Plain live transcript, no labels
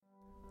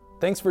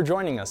Thanks for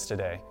joining us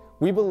today.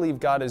 We believe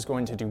God is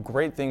going to do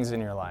great things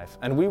in your life,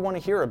 and we want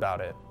to hear about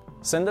it.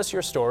 Send us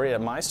your story at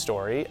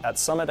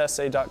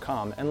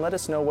mystory@summitsa.com and let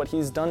us know what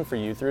He's done for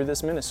you through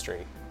this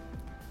ministry.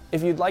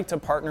 If you'd like to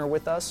partner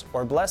with us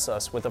or bless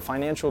us with a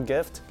financial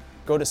gift,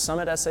 go to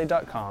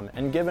summitsa.com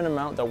and give an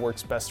amount that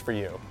works best for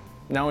you.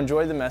 Now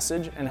enjoy the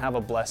message and have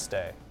a blessed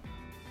day.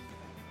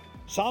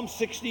 Psalm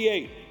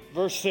 68,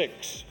 verse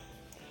 6.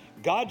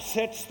 God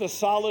sets the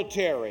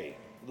solitary,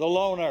 the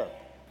loner,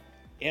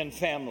 in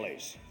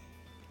families.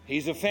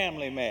 He's a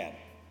family man.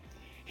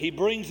 He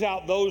brings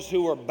out those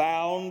who are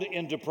bound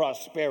into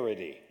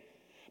prosperity,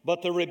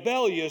 but the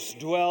rebellious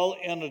dwell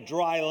in a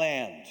dry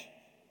land.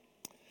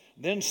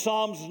 Then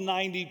Psalms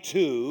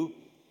 92,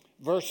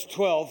 verse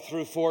 12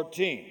 through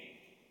 14.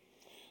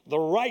 The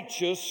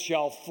righteous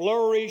shall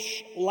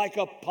flourish like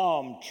a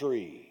palm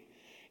tree.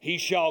 He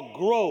shall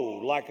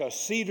grow like a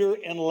cedar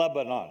in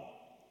Lebanon.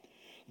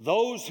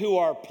 Those who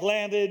are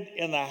planted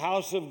in the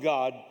house of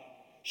God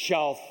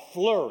shall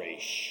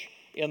flourish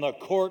in the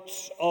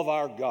courts of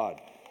our God.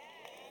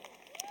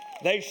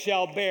 They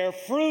shall bear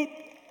fruit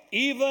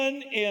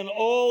even in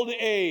old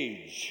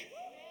age.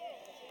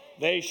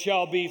 They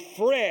shall be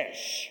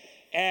fresh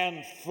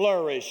and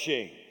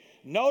flourishing.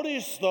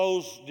 Notice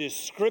those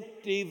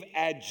descriptive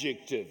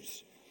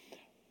adjectives.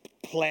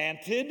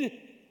 Planted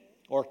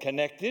or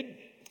connected,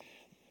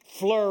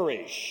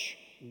 flourish,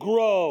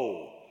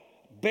 grow,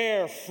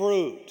 bear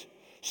fruit,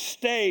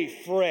 stay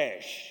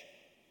fresh.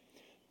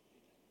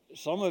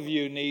 Some of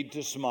you need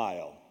to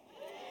smile.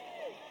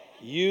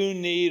 You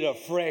need to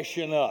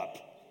freshen up.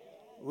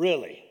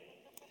 Really.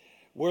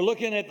 We're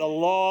looking at the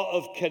law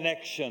of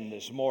connection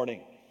this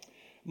morning.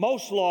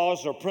 Most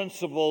laws or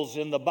principles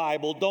in the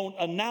Bible don't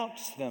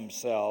announce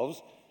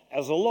themselves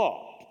as a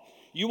law.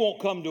 You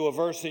won't come to a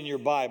verse in your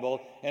Bible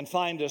and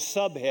find a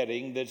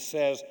subheading that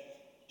says,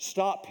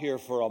 stop here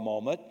for a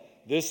moment.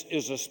 This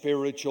is a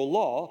spiritual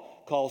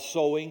law called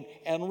sowing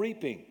and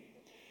reaping.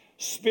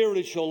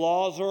 Spiritual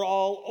laws are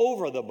all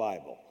over the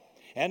Bible,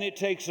 and it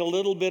takes a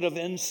little bit of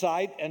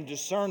insight and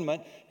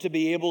discernment to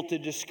be able to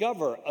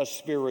discover a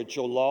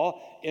spiritual law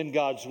in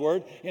God's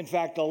Word. In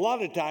fact, a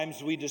lot of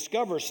times we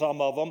discover some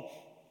of them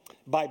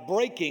by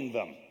breaking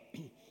them,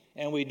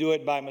 and we do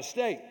it by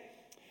mistake.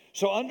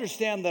 So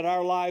understand that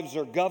our lives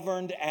are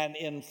governed and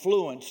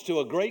influenced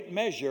to a great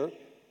measure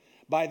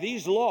by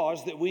these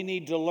laws that we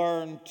need to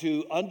learn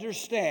to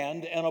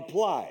understand and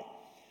apply.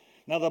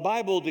 Now, the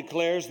Bible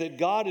declares that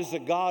God is a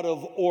God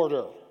of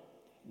order,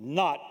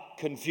 not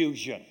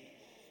confusion.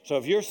 So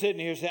if you're sitting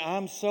here saying,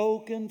 I'm so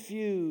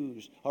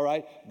confused, all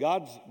right,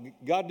 God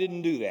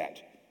didn't do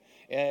that.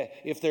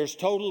 If there's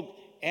total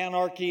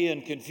anarchy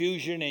and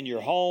confusion in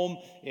your home,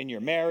 in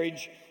your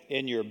marriage,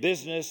 in your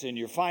business, in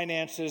your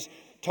finances,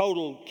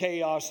 total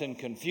chaos and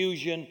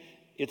confusion,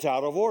 it's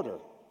out of order.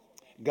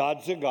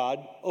 God's a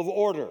God of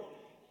order.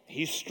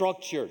 He's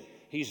structured.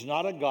 He's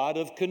not a God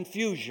of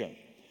confusion.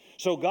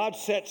 So God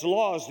sets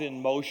laws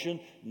in motion,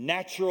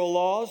 natural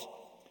laws,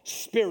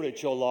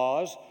 spiritual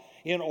laws,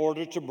 in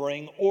order to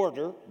bring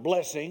order,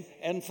 blessing,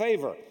 and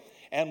favor.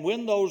 And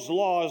when those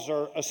laws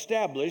are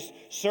established,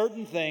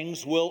 certain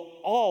things will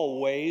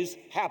always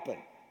happen.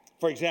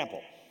 For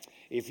example,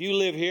 if you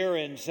live here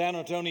in San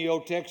Antonio,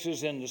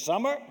 Texas in the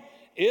summer,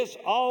 it's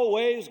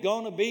always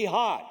going to be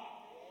hot.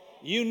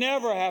 You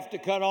never have to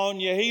cut on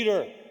your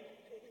heater,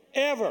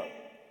 ever.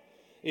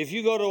 If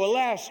you go to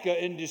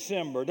Alaska in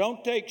December,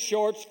 don't take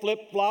shorts,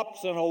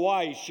 flip-flops, and a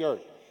Hawaii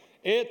shirt.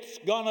 It's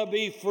going to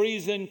be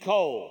freezing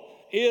cold.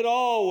 It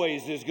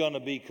always is going to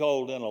be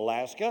cold in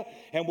Alaska,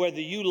 and whether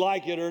you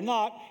like it or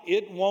not,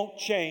 it won't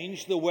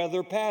change the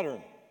weather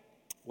pattern.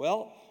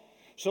 Well,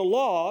 so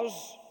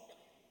laws,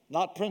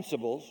 not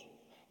principles,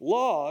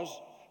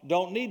 laws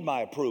don't need my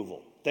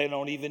approval. They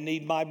don't even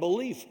need my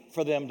belief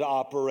for them to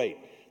operate.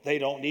 They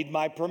don't need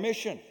my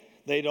permission.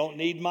 They don't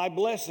need my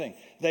blessing.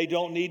 They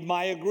don't need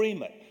my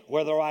agreement.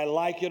 Whether I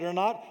like it or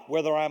not,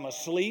 whether I'm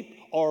asleep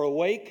or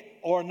awake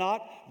or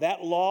not,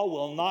 that law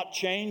will not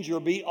change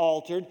or be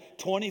altered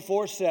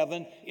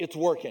 24/7. It's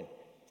working.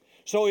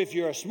 So if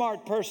you're a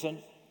smart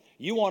person,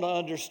 you want to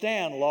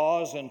understand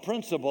laws and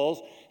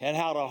principles and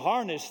how to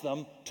harness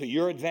them to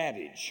your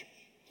advantage.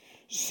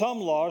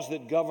 Some laws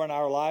that govern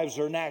our lives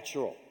are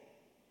natural.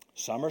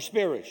 Some are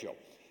spiritual.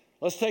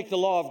 Let's take the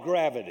law of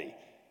gravity.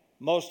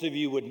 Most of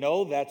you would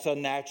know that's a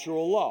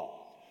natural law.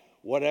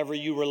 Whatever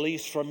you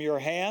release from your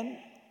hand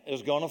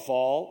is going to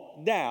fall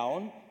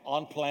down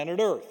on planet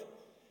Earth.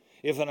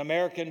 If an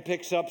American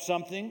picks up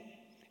something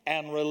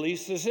and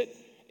releases it,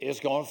 it's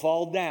going to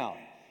fall down.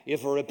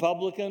 If a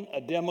Republican,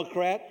 a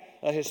Democrat,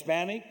 a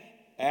Hispanic,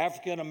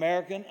 African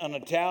American, an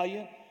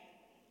Italian,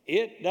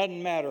 it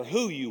doesn't matter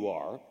who you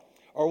are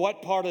or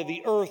what part of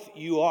the earth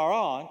you are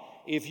on,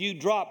 if you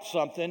drop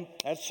something,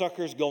 that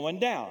sucker's going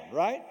down,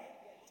 right?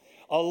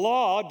 A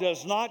law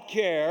does not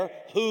care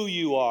who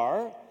you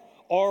are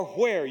or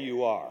where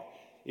you are.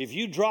 If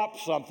you drop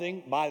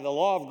something by the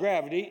law of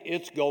gravity,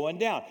 it's going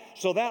down.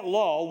 So that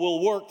law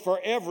will work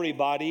for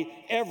everybody,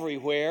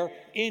 everywhere,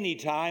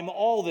 anytime,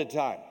 all the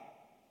time.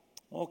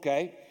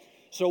 Okay,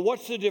 So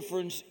what's the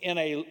difference in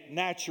a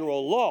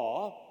natural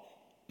law,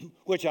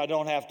 which I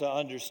don't have to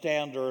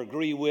understand or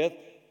agree with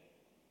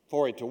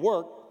for it to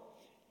work,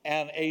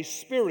 and a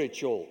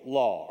spiritual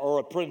law or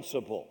a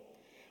principle?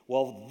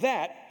 Well,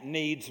 that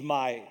needs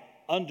my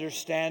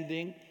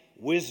understanding,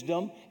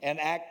 wisdom, and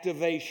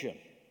activation.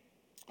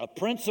 A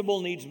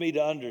principle needs me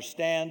to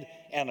understand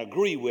and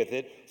agree with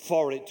it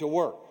for it to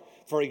work.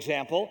 For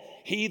example,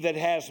 he that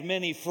has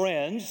many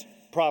friends,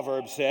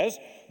 Proverbs says,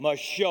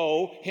 must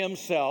show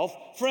himself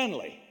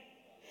friendly.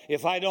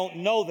 If I don't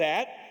know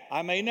that,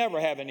 I may never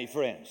have any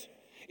friends.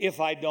 If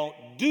I don't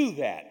do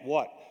that,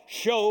 what?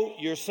 Show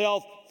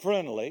yourself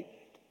friendly,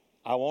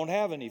 I won't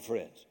have any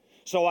friends.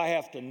 So I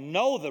have to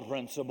know the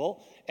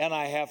principle, and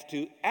I have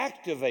to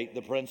activate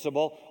the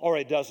principle, or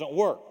it doesn't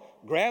work.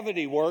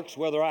 Gravity works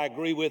whether I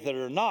agree with it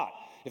or not.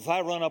 If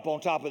I run up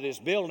on top of this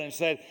building and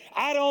said,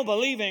 I don't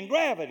believe in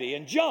gravity,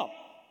 and jump,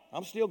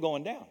 I'm still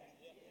going down,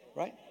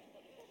 right?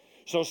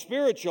 So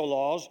spiritual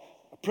laws,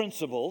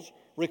 principles,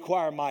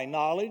 require my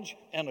knowledge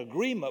and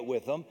agreement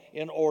with them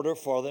in order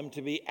for them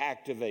to be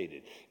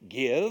activated.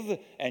 Give,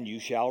 and you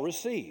shall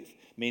receive.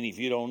 Meaning if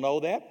you don't know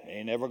that, it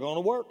ain't never going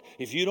to work.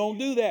 If you don't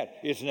do that,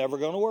 it's never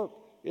going to work.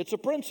 It's a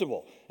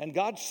principle. And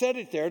God set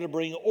it there to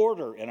bring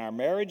order in our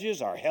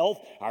marriages, our health,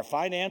 our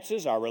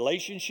finances, our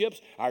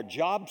relationships, our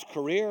jobs,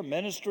 career,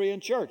 ministry,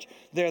 and church.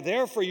 They're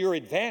there for your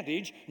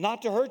advantage,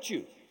 not to hurt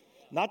you,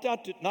 not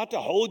to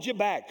hold you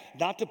back,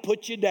 not to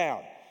put you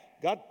down.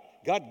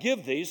 God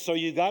give these so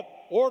you got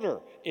order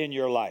in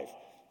your life.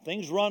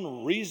 Things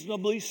run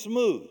reasonably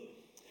smooth.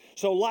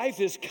 So life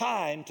is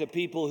kind to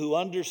people who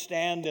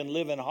understand and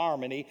live in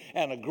harmony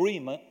and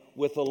agreement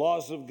with the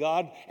laws of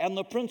God and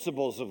the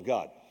principles of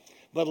God.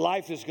 But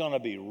life is going to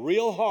be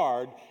real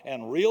hard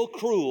and real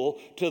cruel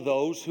to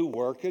those who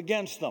work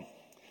against them.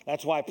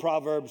 That's why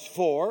Proverbs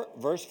 4,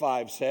 verse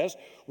 5 says,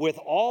 with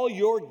all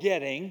you're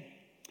getting,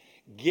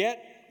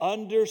 get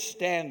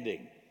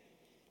understanding.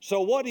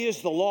 So what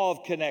is the law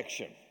of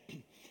connection?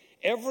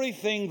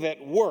 Everything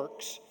that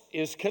works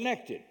is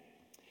connected.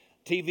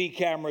 TV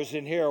cameras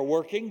in here are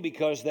working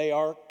because they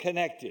are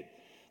connected.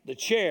 The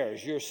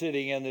chairs you're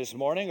sitting in this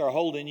morning are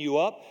holding you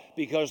up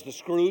because the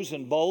screws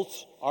and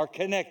bolts are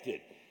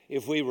connected.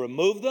 If we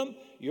remove them,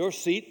 your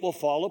seat will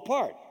fall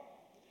apart.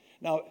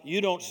 Now,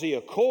 you don't see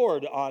a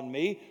cord on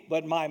me,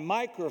 but my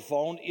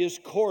microphone is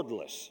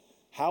cordless.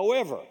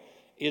 However,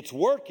 it's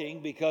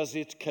working because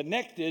it's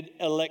connected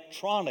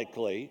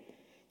electronically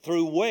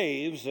through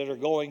waves that are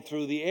going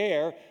through the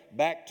air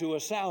back to a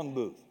sound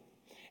booth.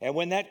 And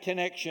when that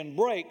connection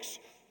breaks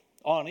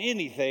on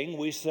anything,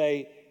 we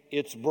say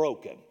it's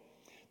broken.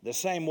 The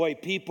same way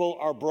people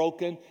are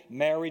broken,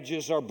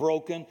 marriages are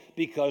broken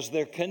because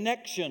their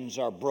connections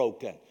are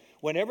broken.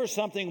 Whenever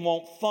something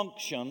won't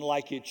function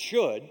like it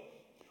should,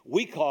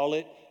 we call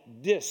it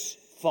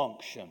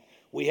dysfunction.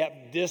 We have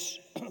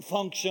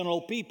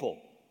dysfunctional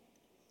people.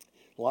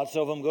 Lots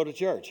of them go to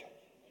church.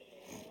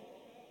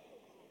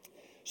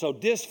 So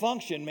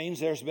dysfunction means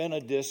there's been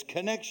a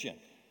disconnection.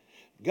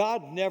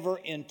 God never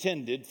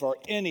intended for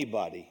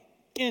anybody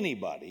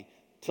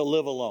to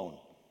live alone.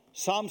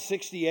 Psalm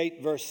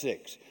 68, verse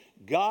 6.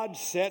 God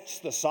sets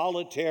the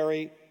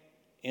solitary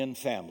in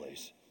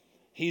families.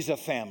 He's a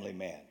family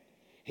man.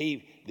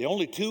 The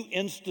only two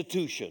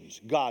institutions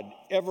God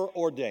ever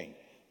ordained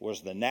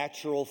was the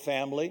natural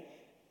family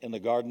in the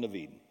Garden of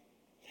Eden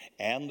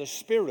and the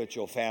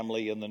spiritual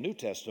family in the New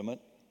Testament,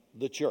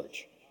 the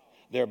church.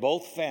 They're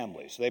both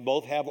families. They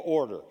both have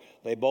order.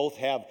 They both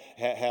have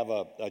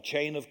a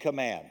chain of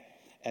command.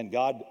 And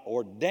God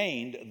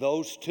ordained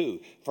those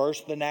two.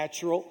 First the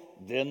natural,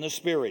 then the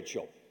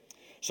spiritual.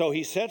 So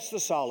he sets the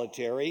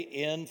solitary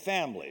in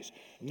families.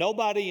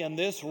 Nobody in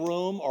this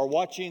room or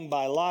watching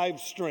by live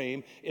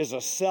stream is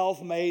a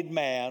self-made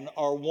man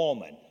or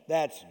woman.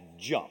 That's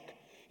junk.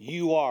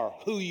 You are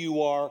who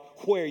you are,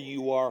 where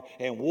you are,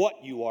 and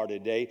what you are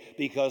today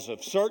because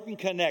of certain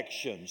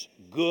connections,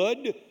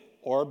 good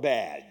or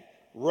bad,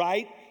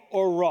 right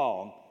or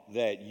wrong,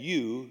 that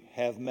you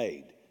have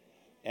made.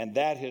 And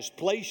that has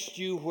placed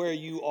you where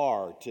you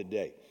are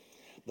today.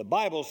 The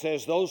Bible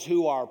says those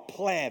who are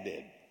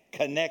planted,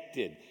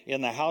 connected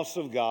in the house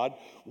of God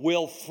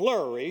will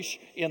flourish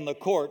in the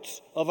courts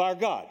of our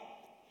God.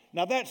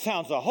 Now that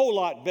sounds a whole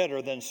lot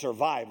better than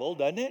survival,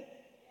 doesn't it?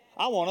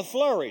 I want to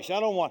flourish. I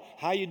don't want,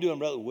 how you doing,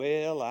 brother?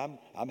 Well,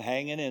 I'm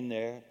hanging in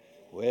there.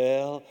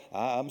 Well,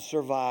 I'm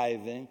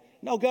surviving.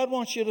 No, God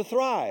wants you to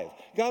thrive.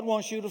 God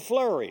wants you to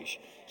flourish.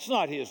 It's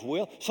not his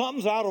will.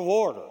 Something's out of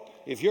order.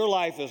 If your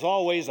life is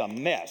always a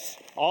mess,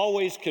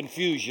 always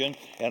confusion,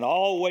 and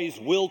always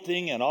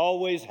wilting, and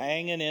always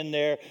hanging in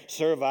there,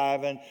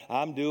 surviving,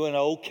 I'm doing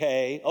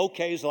okay.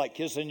 Okay is like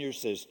kissing your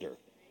sister.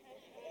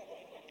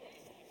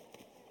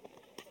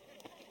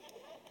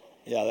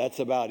 Yeah, that's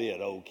about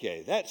it,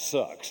 okay. That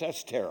sucks.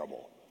 That's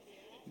terrible.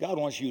 God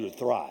wants you to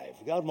thrive.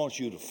 God wants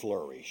you to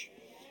flourish.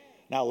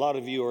 Now, a lot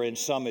of you are in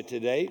Summit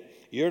today.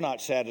 You're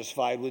not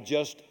satisfied with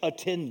just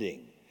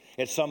attending.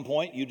 At some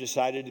point, you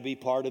decided to be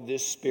part of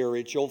this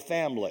spiritual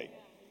family.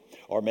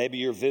 Or maybe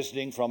you're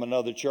visiting from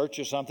another church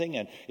or something,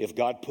 and if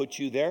God put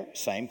you there,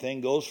 same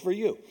thing goes for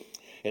you.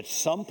 At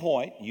some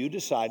point, you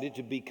decided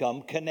to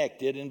become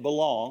connected and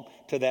belong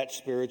to that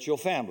spiritual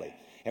family.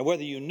 And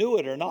whether you knew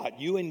it or not,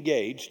 you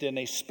engaged in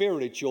a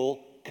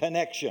spiritual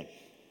connection.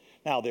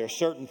 Now, there are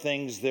certain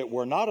things that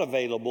were not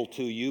available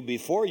to you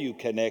before you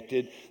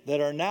connected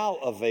that are now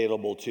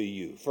available to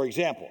you. For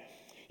example,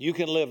 you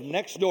can live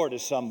next door to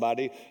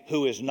somebody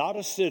who is not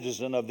a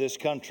citizen of this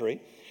country,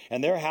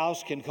 and their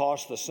house can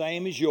cost the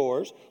same as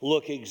yours,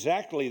 look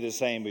exactly the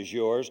same as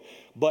yours,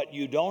 but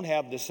you don't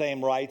have the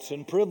same rights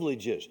and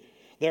privileges.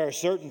 There are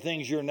certain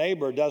things your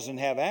neighbor doesn't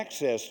have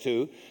access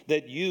to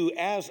that you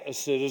as a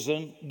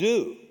citizen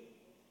do.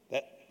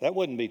 That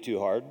wouldn't be too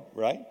hard,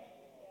 right?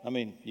 I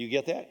mean, you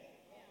get that?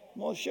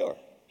 Well, sure.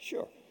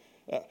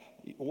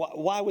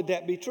 Why would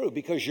that be true?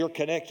 Because you're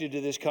connected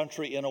to this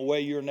country in a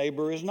way your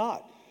neighbor is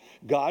not.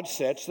 God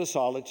sets the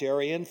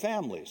solitary in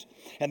families.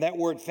 And that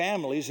word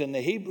families in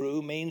the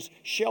Hebrew means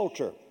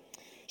shelter.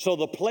 So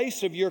the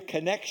place of your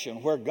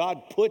connection, where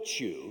God puts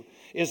you,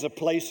 is a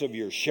place of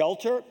your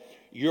shelter,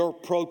 your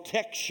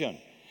protection.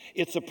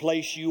 It's a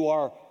place you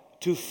are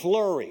to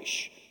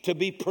flourish, to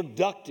be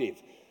productive.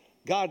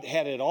 God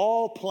had it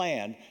all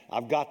planned.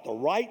 I've got the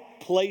right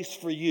place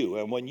for you.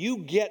 And when you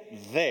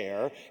get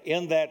there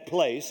in that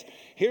place,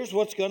 here's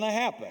what's going to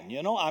happen.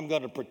 You know, I'm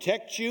going to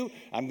protect you.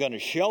 I'm going to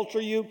shelter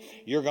you.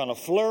 You're going to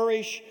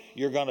flourish.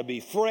 You're going to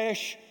be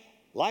fresh.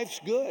 Life's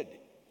good,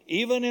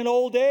 even in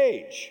old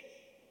age.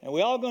 And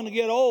we're all going to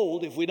get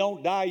old if we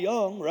don't die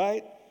young,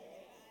 right?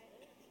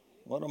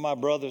 One of my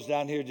brothers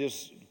down here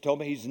just told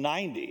me he's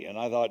 90. And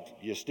I thought,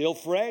 you're still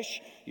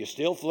fresh? You're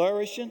still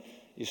flourishing?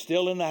 You're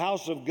still in the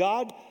house of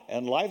God?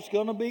 And life's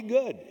going to be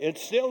good.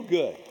 It's still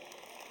good.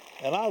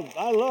 And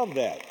I love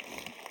that.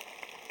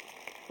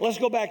 Let's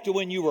go back to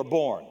when you were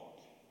born.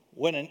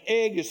 When an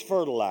egg is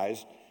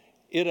fertilized,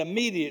 it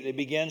immediately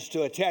begins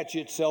to attach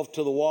itself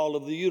to the wall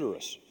of the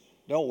uterus.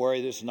 Don't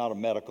worry, this is not a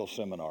medical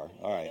seminar.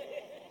 All right.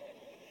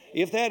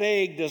 If that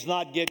egg does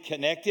not get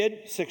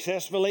connected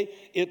successfully,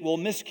 it will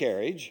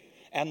miscarriage,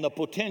 and the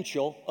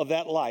potential of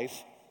that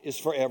life is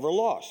forever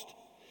lost.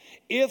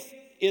 If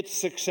it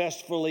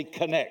successfully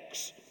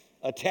connects,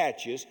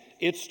 attaches,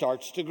 it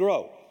starts to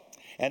grow.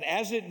 And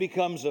as it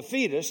becomes a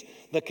fetus,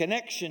 the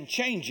connection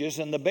changes,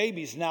 and the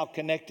baby's now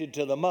connected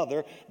to the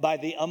mother by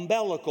the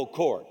umbilical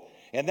cord.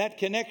 And that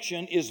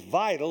connection is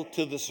vital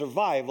to the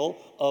survival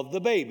of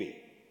the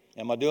baby.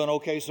 Am I doing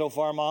okay so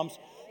far, moms?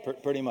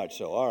 Pretty much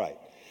so. All right.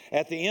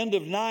 At the end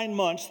of 9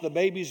 months, the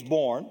baby's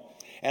born,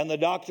 and the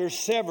doctor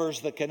severs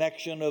the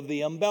connection of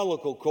the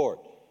umbilical cord.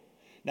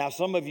 Now,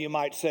 some of you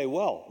might say,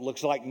 well,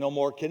 looks like no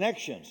more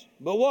connections.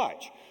 But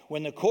watch.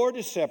 When the cord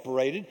is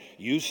separated,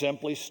 you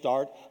simply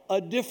start a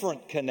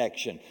different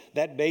connection.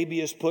 That baby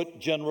is put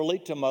generally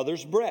to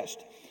mother's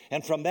breast.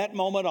 And from that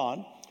moment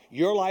on,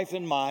 your life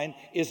and mine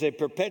is a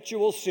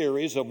perpetual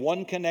series of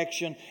one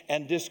connection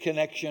and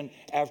disconnection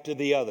after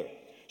the other.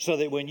 So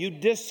that when you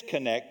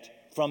disconnect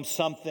from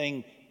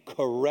something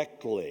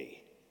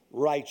correctly,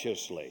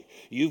 righteously,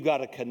 you've got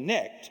to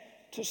connect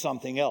to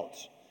something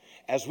else.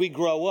 As we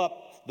grow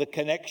up, the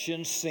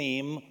connections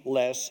seem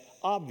less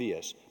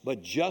obvious,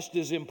 but just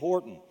as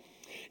important.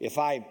 If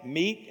I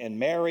meet and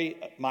marry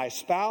my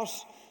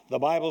spouse, the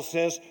Bible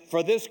says,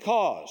 for this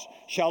cause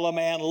shall a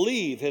man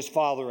leave his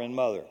father and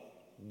mother,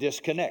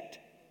 disconnect,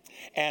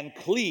 and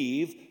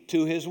cleave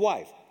to his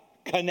wife,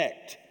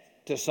 connect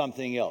to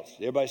something else.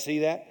 Everybody see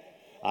that?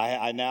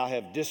 I now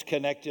have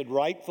disconnected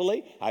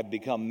rightfully. I've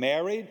become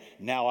married.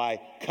 Now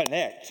I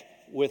connect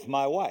with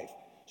my wife.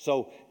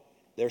 So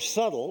they're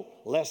subtle,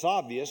 less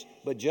obvious,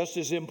 but just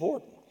as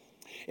important.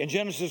 In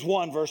Genesis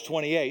 1, verse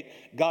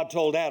 28, God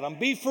told Adam,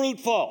 be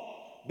fruitful,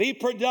 be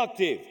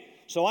productive.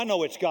 So I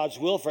know it's God's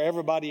will for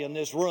everybody in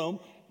this room,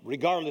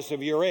 regardless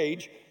of your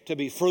age, to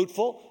be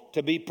fruitful,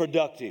 to be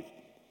productive.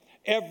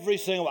 Every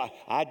single one.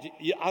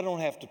 I don't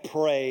have to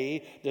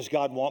pray, does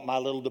God want my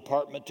little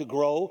department to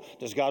grow?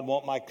 Does God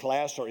want my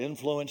class or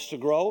influence to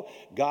grow?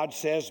 God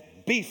says,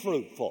 be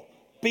fruitful,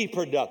 be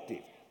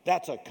productive.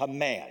 That's a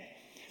command.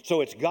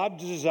 So it's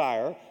God's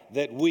desire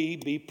that we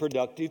be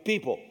productive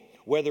people.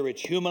 Whether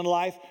it's human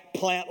life,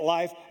 plant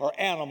life, or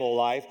animal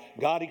life,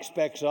 God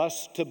expects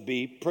us to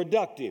be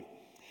productive.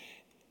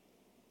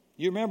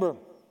 You remember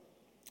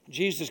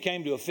Jesus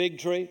came to a fig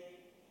tree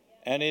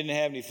and it didn't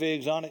have any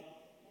figs on it?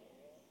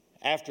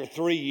 After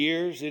 3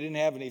 years, it didn't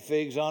have any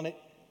figs on it.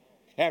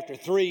 After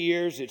 3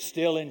 years, it's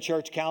still in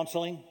church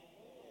counseling.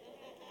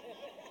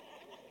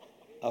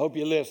 I hope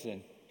you're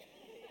listening.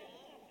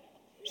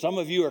 Some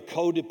of you are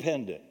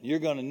codependent. You're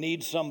going to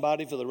need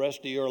somebody for the rest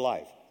of your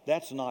life.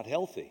 That's not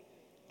healthy.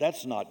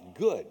 That's not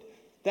good.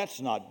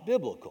 That's not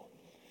biblical.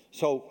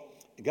 So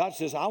God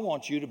says, I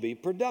want you to be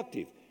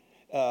productive.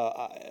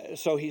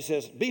 So he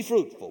says, be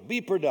fruitful,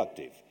 be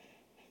productive.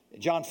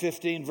 John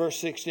 15, verse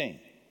 16.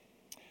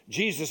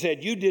 Jesus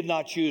said, you did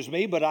not choose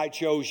me, but I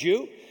chose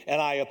you,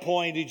 and I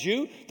appointed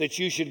you that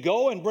you should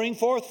go and bring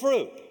forth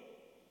fruit.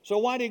 So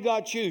why did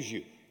God choose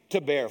you?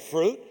 To bear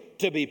fruit,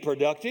 to be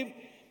productive.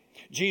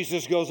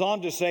 Jesus goes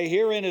on to say,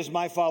 herein is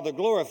my Father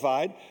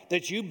glorified,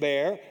 that you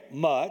bear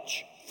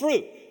much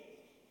fruit.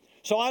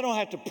 So I don't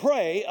have to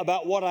pray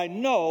about what I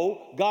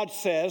know God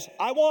says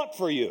I want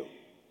for you.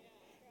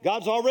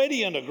 God's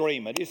already in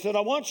agreement. He said,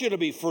 I want you to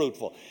be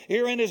fruitful.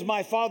 Herein is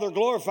my Father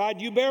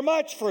glorified, you bear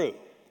much fruit.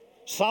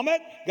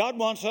 Summit, God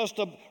wants us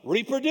to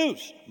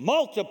reproduce,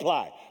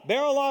 multiply,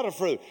 bear a lot of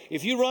fruit.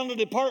 If you run a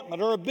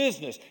department or a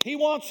business, He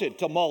wants it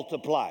to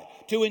multiply,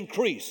 to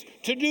increase,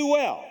 to do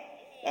well.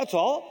 That's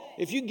all.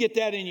 If you get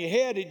that in your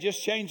head, it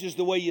just changes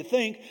the way you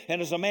think.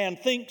 And as a man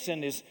thinks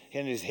in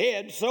his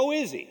head, so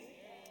is he.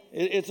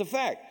 It's a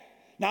fact.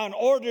 Now, in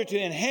order to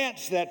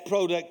enhance that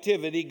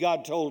productivity,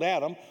 God told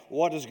Adam,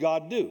 what does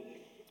God do?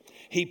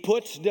 He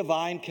puts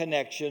divine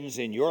connections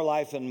in your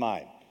life and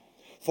mine.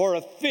 For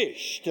a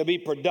fish to be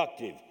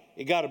productive,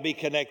 it got to be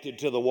connected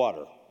to the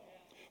water.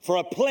 For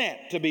a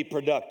plant to be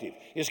productive,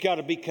 it's got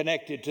to be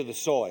connected to the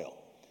soil.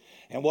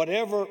 And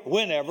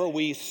whenever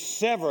we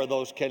sever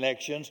those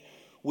connections,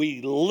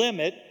 we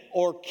limit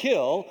or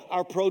kill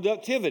our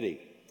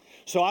productivity.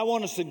 So I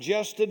want to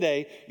suggest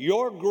today,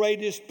 your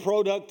greatest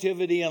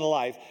productivity in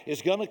life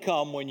is going to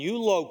come when you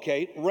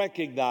locate,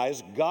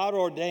 recognize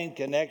God-ordained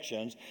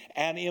connections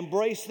and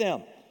embrace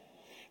them.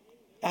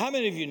 How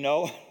many of you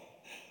know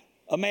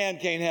a man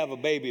can't have a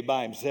baby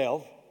by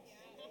himself?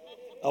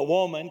 A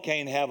woman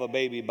can't have a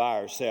baby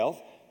by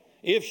herself.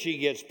 If she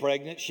gets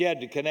pregnant, she had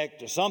to connect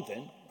to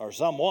something or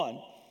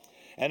someone.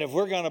 And if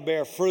we're going to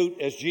bear fruit,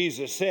 as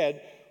Jesus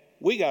said,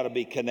 we got to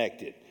be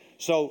connected.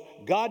 So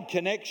God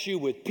connects you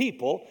with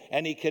people,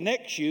 and He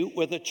connects you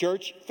with a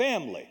church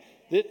family.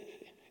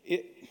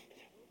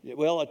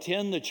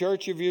 Attend the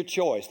church of your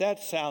choice. That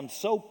sounds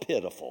so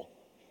pitiful.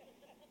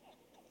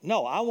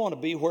 No, I want to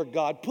be where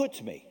God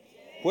puts me.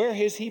 Where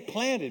has He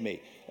planted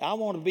me? I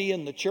want to be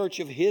in the church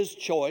of His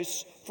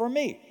choice for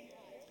me.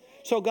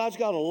 So God's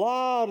got a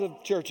lot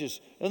of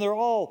churches, and they're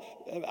all,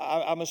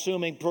 I'm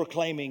assuming,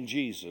 proclaiming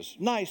Jesus.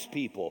 Nice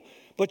people.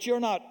 But you're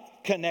not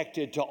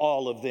connected to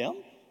all of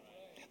them.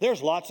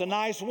 There's lots of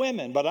nice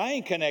women, but I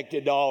ain't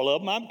connected to all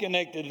of them. I'm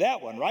connected to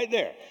that one right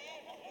there.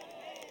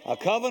 A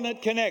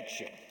covenant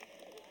connection.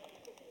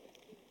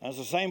 That's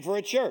the same for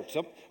a church.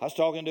 I was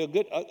talking to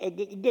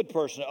a good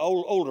person, an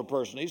older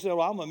person. He said,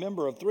 well, I'm a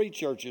member of 3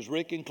 churches,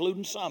 Rick,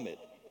 including Summit.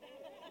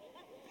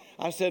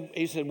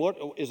 He said, what,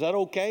 is that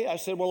okay? I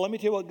said, well, let me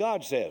tell you what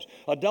God says.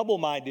 A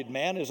double-minded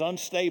man is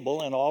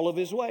unstable in all of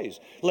his ways.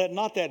 Let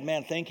not that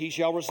man think he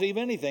shall receive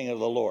anything of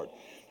the Lord.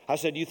 I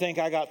said, you think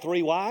I got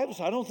 3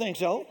 wives? I don't think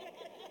so.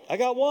 I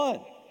got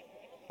 1.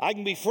 I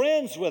can be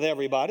friends with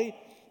everybody,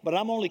 but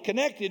I'm only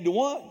connected to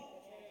 1.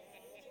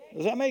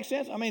 Does that make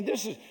sense? I mean,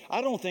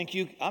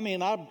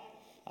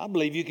 I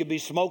believe you could be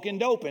smoking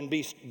dope and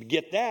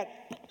get that.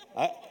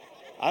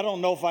 I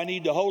don't know if I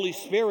need the Holy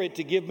Spirit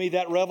to give me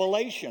that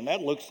revelation.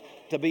 That looks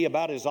to be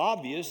about as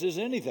obvious as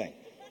anything.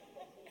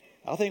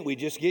 I think we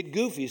just get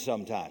goofy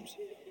sometimes.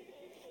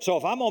 So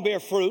if I'm going to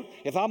bear fruit,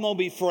 if I'm going to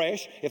be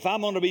fresh, if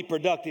I'm going to be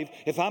productive,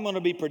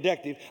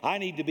 I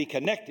need to be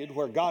connected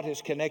where God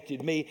has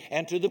connected me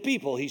and to the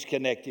people He's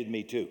connected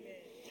me to.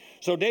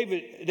 So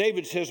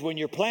David says, when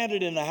you're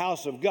planted in the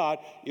house of God,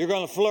 you're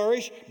going to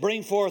flourish,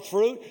 bring forth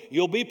fruit.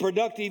 You'll be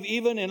productive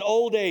even in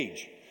old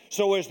age.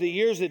 So as the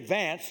years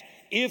advance,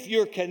 if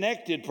you're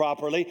connected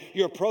properly,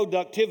 your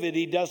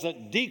productivity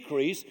doesn't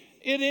decrease,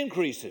 it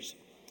increases.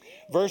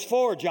 Verse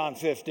 4, John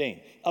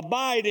 15,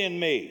 abide in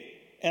me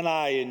and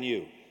I in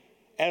you.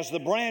 As the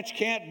branch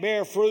can't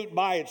bear fruit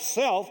by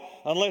itself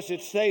unless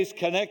it stays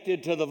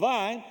connected to the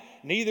vine,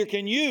 neither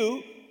can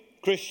you,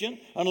 Christian,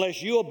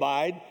 unless you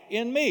abide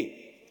in me.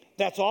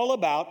 That's all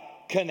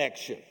about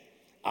connection.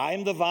 I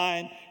am the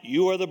vine,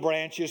 you are the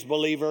branches,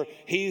 believer.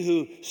 He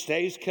who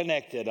stays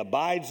connected,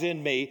 abides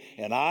in me,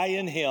 and I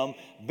in him,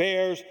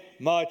 bears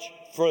much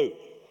fruit.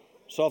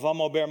 So if I'm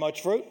going to bear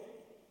much fruit,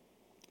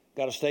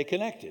 got to stay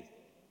connected.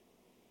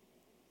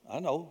 I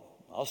know.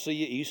 I'll see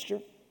you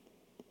Easter.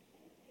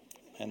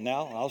 And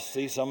now I'll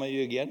see some of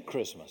you again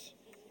Christmas.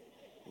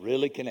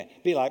 Really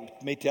connect. Be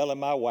like me telling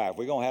my wife,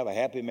 we're going to have a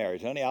happy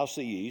marriage. Honey, I'll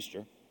see you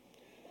Easter.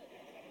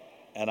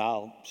 And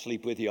I'll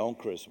sleep with you on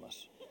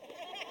Christmas.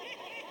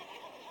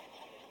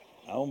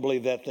 I don't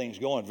believe that thing's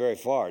going very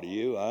far, do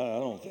you? I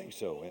don't think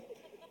so.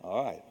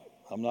 All right.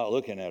 I'm not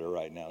looking at her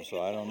right now,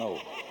 so I don't know.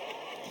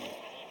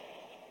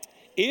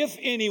 If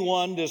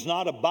anyone does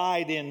not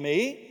abide in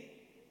me,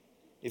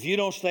 if you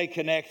don't stay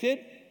connected,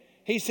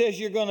 he says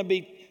you're going to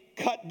be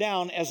cut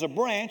down as a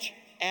branch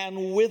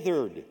and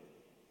withered.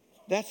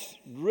 That's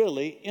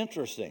really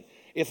interesting.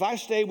 If I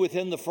stay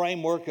within the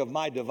framework of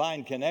my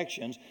divine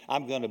connections,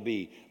 I'm going to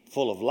be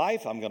full of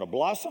life. I'm going to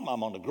blossom. I'm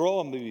going to grow.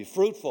 I'm going to be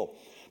fruitful.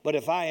 But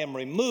if I am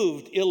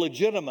removed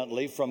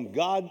illegitimately from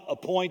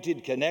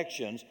God-appointed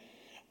connections,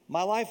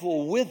 my life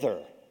will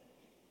wither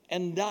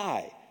and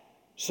die.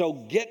 So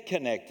get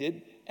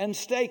connected and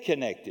stay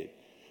connected.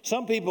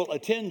 Some people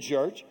attend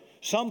church.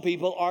 Some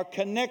people are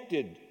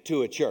connected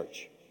to a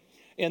church.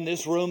 In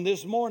this room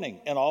this morning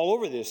and all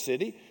over this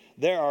city,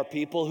 there are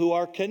people who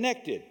are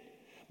connected,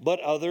 but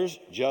others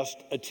just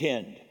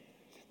attend.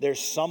 There's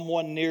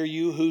someone near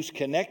you who's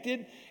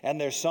connected, and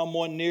there's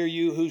someone near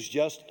you who's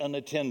just an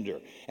attender.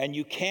 And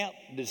you can't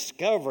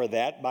discover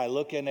that by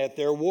looking at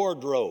their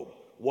wardrobe,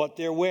 what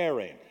they're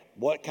wearing,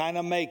 what kind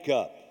of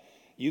makeup.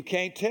 You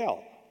can't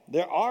tell.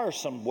 There are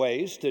some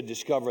ways to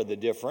discover the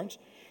difference.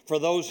 For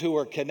those who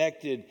are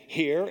connected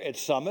here at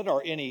Summit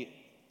or any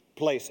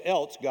place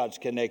else God's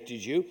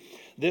connected you,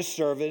 this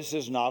service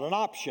is not an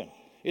option.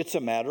 It's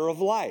a matter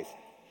of life.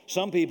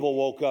 Some people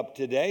woke up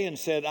today and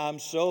said, I'm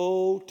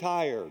so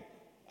tired.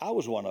 I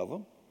was one of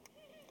them.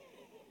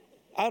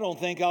 I don't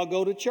think I'll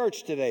go to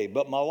church today.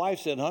 But my wife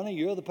said, honey,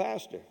 you're the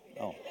pastor.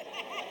 Oh.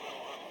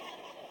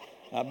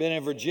 I've been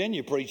in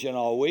Virginia preaching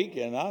all week,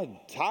 and I'm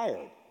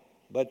tired.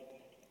 But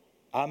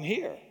I'm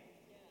here.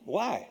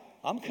 Why?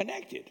 I'm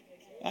connected.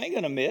 I ain't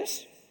going to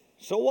miss.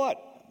 So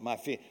what? My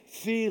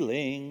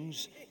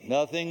feelings,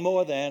 nothing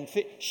more than...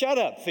 Shut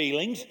up,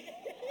 feelings.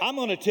 I'm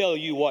going to tell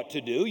you what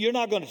to do. You're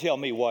not going to tell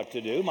me what to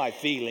do. My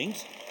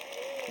feelings.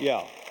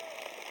 Yeah.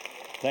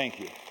 Thank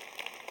you.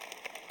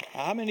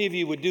 How many of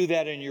you would do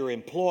that in your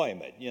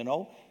employment, you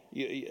know?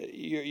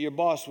 Your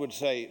boss would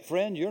say,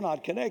 friend, you're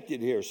not connected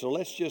here, so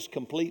let's just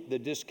complete the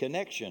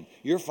disconnection.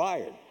 You're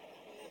fired.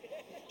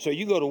 So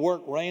you go to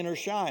work, rain or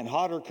shine,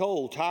 hot or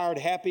cold, tired,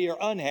 happy or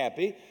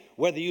unhappy,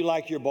 whether you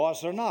like your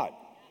boss or not.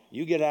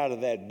 You get out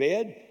of that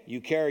bed,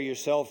 you carry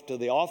yourself to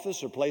the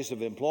office or place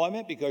of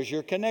employment because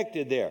you're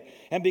connected there.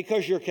 And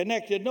because you're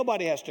connected,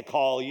 nobody has to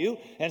call you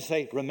and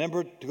say,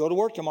 remember to go to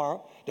work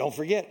tomorrow. Don't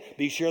forget,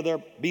 be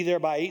there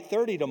by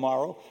 8:30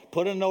 tomorrow.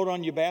 Put a note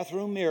on your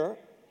bathroom mirror.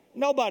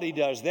 Nobody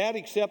does that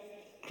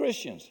except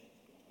Christians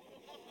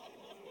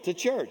to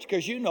church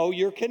because you know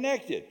you're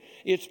connected.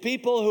 It's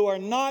people who are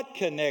not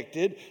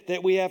connected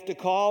that we have to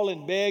call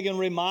and beg and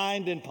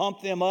remind and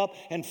pump them up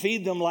and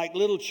feed them like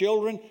little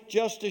children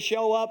just to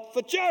show up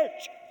for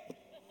church.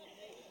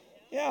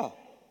 Yeah.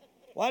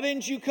 Why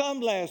didn't you come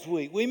last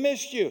week? We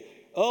missed you.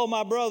 Oh,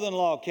 my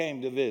brother-in-law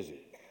came to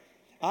visit.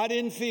 I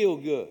didn't feel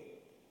good.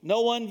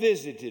 No one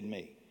visited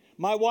me.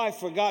 My wife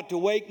forgot to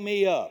wake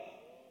me up.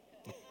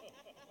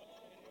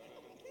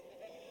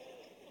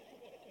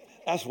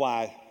 That's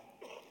why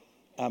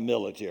I'm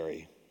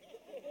military.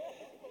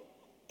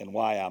 And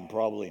why I'm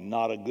probably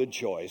not a good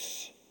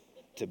choice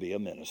to be a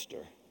minister.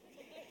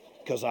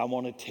 Because I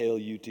want to tell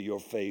you to your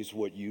face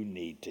what you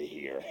need to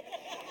hear.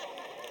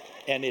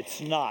 And it's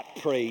not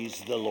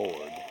praise the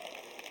Lord.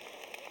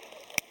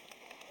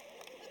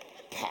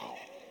 Pow.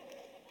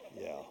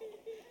 Yeah.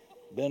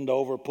 Bend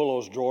over, pull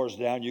those drawers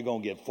down, you're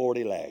going to get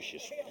 40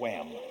 lashes.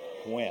 Wham,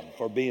 wham,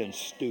 for being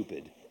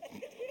stupid.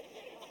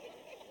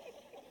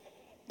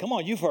 Come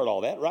on, you've heard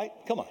all that, right?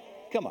 Come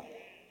on.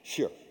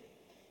 Sure.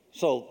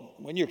 So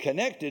when you're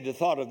connected, the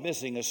thought of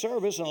missing a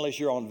service, unless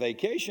you're on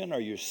vacation or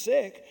you're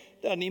sick,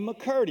 doesn't even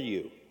occur to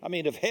you. I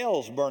mean, if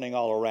hell's burning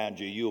all around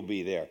you, you'll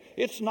be there.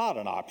 It's not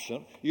an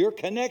option. You're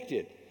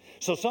connected.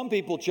 So some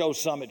people chose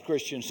Summit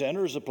Christian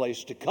Center as a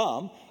place to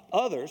come.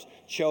 Others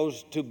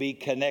chose to be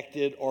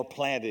connected or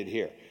planted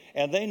here.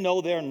 And they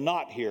know they're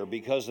not here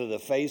because of the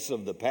face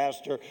of the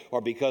pastor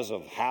or because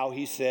of how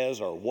he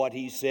says or what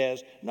he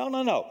says.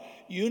 No.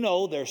 You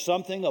know there's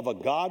something of a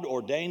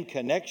God-ordained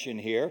connection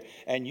here,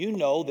 and you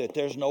know that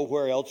there's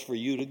nowhere else for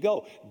you to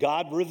go.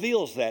 God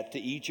reveals that to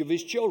each of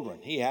his children.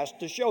 He has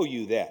to show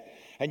you that.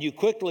 And you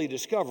quickly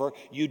discover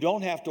you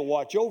don't have to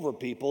watch over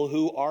people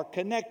who are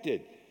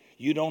connected.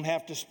 You don't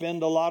have to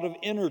spend a lot of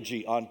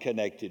energy on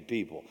connected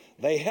people.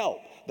 They help,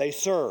 they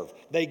serve,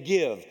 they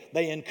give,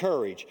 they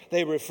encourage,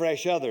 they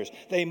refresh others,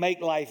 they make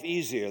life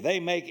easier,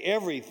 they make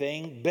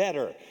everything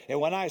better.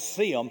 And when I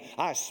see them,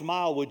 I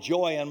smile with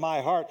joy in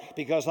my heart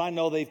because I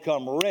know they've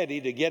come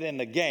ready to get in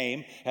the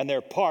game and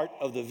they're part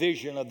of the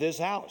vision of this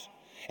house.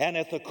 And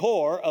at the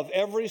core of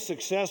every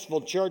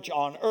successful church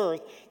on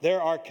earth,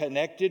 there are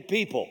connected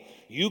people.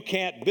 You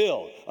can't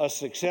build a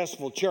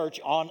successful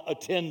church on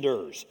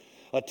attenders.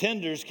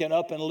 Attenders can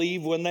up and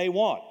leave when they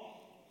want.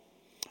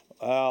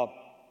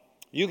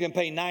 You can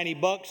pay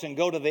 $90 and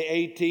go to the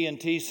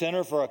AT&T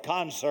Center for a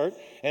concert,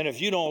 and if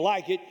you don't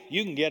like it,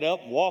 you can get up,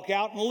 walk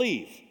out, and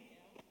leave.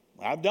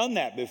 I've done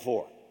that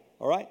before,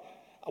 all right?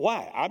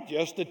 Why? I'm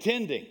just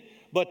attending.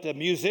 But the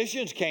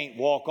musicians can't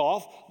walk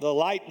off. The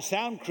light and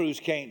sound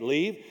crews can't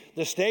leave.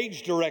 The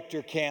stage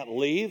director can't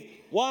leave.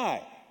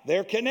 Why?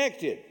 They're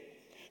connected.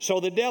 So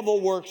the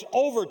devil works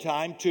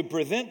overtime to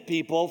prevent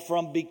people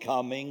from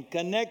becoming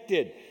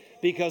connected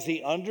because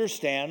he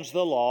understands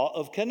the law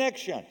of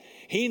connection.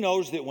 He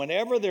knows that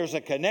whenever there's a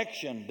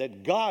connection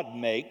that God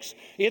makes,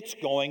 it's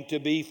going to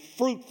be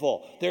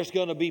fruitful. There's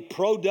going to be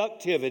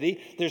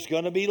productivity. There's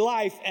going to be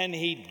life, and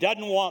he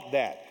doesn't want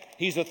that.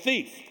 He's a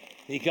thief.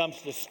 He comes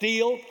to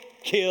steal,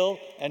 kill,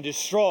 and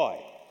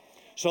destroy.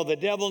 So the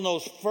devil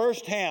knows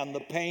firsthand the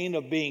pain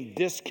of being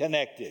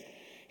disconnected.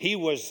 He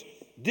was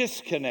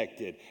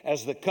disconnected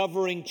as the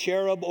covering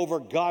cherub over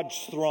God's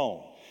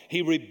throne.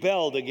 He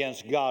rebelled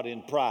against God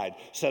in pride,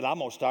 said, I'm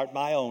going to start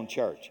my own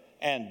church,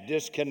 and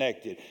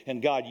disconnected.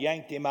 And God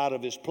yanked him out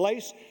of his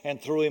place and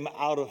threw him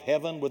out of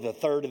heaven with a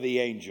third of the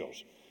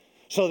angels.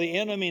 So the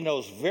enemy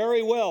knows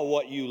very well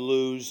what you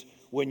lose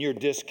when you're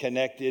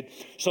disconnected.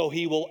 So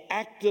he will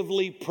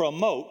actively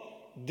promote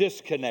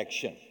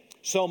disconnection.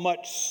 So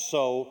much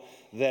so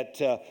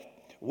that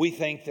we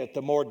think that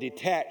the more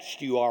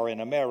detached you are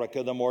in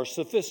America, the more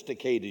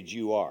sophisticated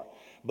you are.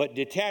 But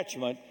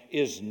detachment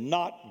is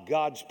not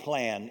God's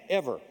plan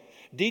ever.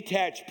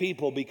 Detached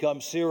people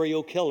become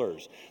serial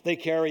killers. They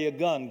carry a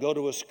gun, go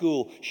to a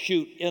school,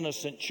 shoot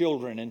innocent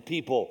children and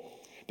people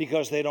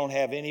because they don't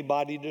have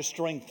anybody to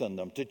strengthen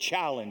them, to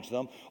challenge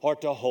them, or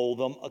to hold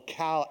them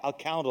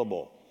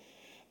accountable.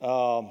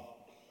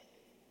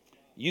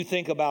 You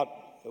think about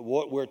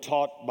what we're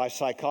taught by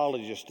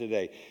psychologists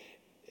today.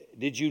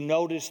 Did you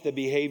notice the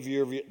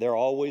behavior of they're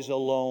always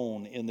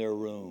alone in their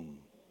room.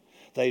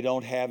 They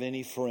don't have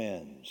any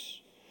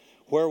friends.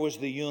 Where was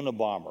the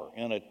Unabomber?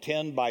 In a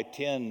 10 by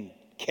 10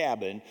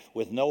 cabin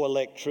with no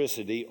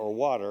electricity or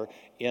water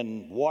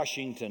in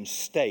Washington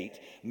State,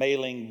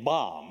 mailing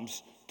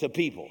bombs to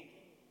people,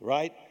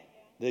 right?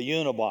 The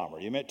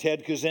Unabomber. You met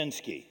Ted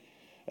Kaczynski.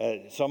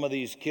 Some of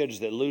these kids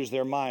that lose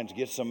their minds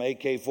get some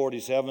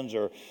AK-47s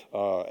or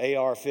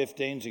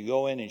AR-15s and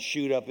go in and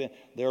shoot up.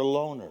 They're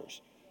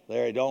loners.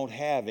 They don't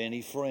have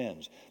any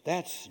friends.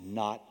 That's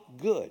not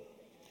good.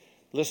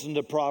 Listen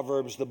to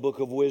Proverbs, the book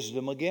of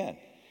wisdom again.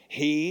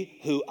 He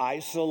who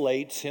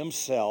isolates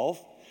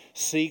himself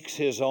seeks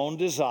his own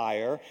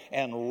desire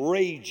and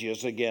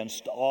rages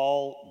against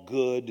all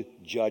good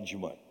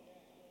judgment.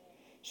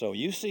 So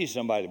you see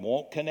somebody that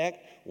won't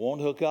connect,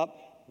 won't hook up,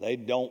 they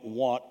don't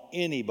want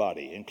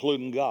anybody,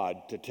 including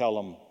God, to tell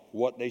them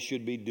what they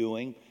should be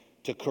doing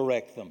to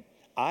correct them.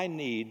 I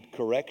need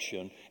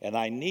correction, and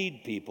I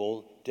need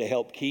people to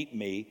help keep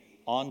me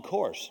on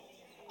course.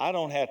 I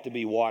don't have to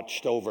be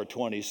watched over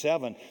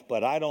 27,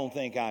 but I don't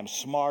think I'm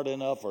smart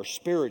enough or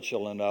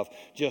spiritual enough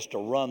just to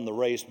run the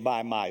race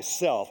by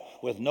myself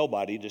with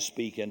nobody to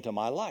speak into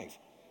my life.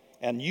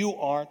 And you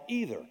aren't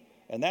either.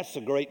 And that's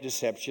the great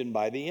deception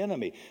by the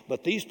enemy.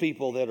 But these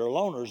people that are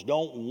loners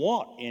don't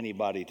want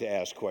anybody to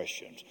ask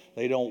questions.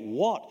 They don't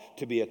want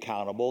to be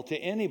accountable to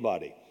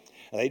anybody.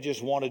 They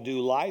just want to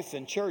do life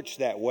in church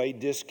that way,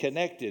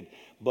 disconnected.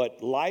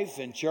 But life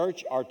and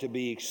church are to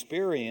be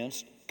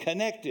experienced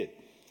connected.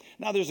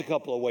 Now, there's a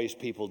couple of ways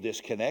people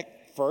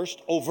disconnect.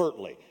 First,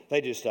 overtly.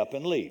 They just up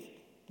and leave.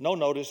 No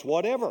notice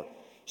whatever.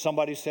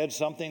 Somebody said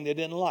something they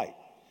didn't like.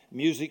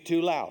 Music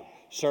too loud.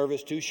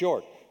 Service too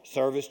short.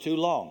 Service too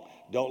long.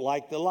 Don't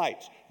like the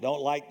lights.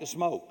 Don't like the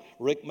smoke.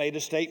 Rick made a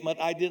statement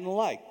I didn't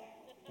like.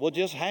 Well,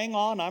 just hang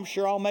on. I'm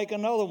sure I'll make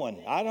another one.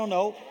 I don't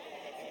know.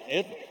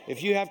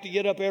 If you have to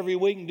get up every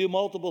week and do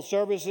multiple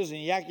services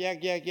and yak,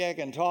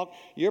 and talk,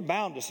 you're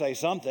bound to say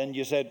something.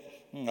 You said,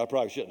 I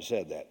probably shouldn't have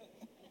said that.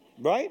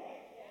 Right?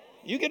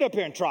 You get up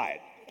here and try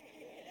it.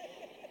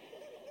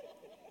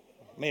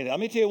 I mean, let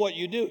me tell you what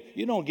you do.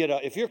 You don't get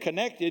up. If you're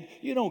connected,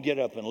 you don't get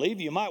up and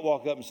leave. You might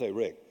walk up and say,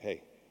 Rick,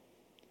 hey,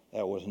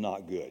 that was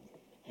not good.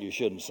 You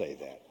shouldn't say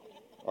that.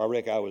 Or,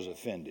 Rick, I was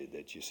offended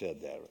that you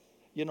said that.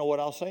 You know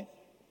what I'll say?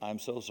 I'm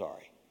so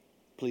sorry.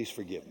 Please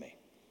forgive me.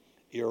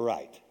 You're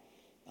right.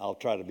 I'll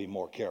try to be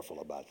more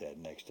careful about that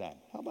next time.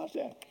 How about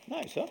that?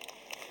 Nice, huh?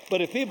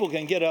 But if people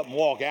can get up and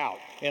walk out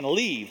and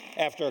leave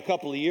after a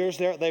couple of years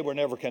there, they were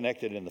never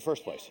connected in the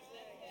first place.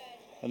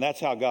 And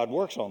that's how God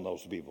works on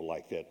those people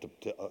like that,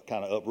 to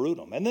kind of uproot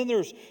them. And then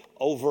there's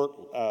overt,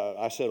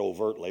 I said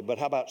overtly, but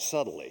how about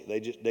subtly?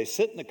 They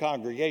sit in the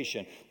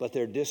congregation, but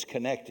they're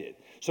disconnected.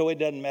 So it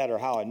doesn't matter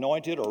how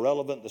anointed or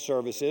relevant the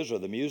service is or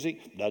the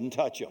music, doesn't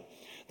touch them.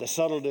 The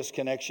subtle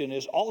disconnection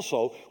is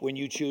also when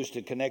you choose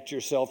to connect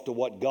yourself to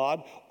what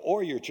God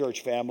or your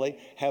church family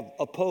have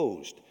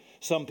opposed.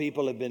 Some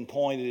people have been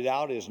pointed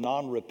out as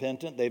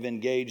non-repentant. They've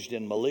engaged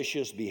in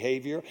malicious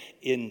behavior,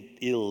 in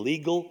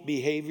illegal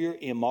behavior,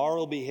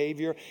 immoral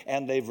behavior,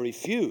 and they've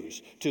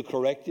refused to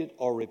correct it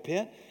or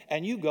repent.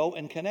 And you go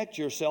and connect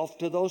yourself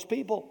to those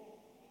people.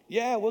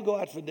 Yeah, we'll go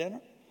out for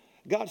dinner.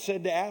 God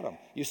said to Adam,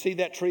 you see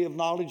that tree of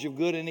knowledge of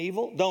good and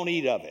evil? Don't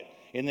eat of it.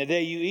 In the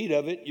day you eat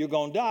of it, you're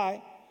going to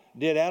die.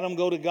 Did Adam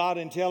go to God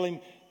and tell him,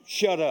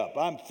 shut up,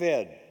 I'm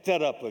fed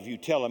up of you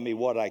telling me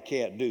what I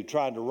can't do,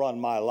 trying to run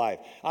my life.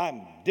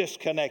 I'm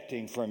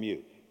disconnecting from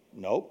you.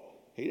 Nope,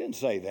 he didn't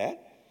say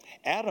that.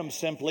 Adam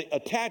simply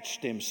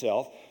attached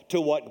himself to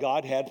what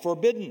God had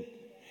forbidden.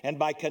 And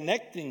by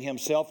connecting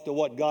himself to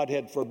what God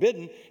had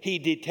forbidden, he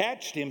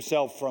detached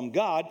himself from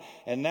God,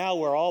 and now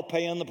we're all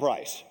paying the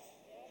price.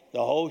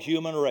 The whole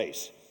human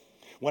race.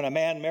 When a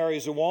man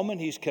marries a woman,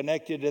 he's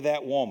connected to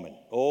that woman.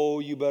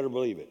 Oh, you better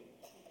believe it.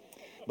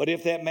 But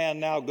if that man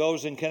now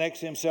goes and connects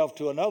himself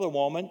to another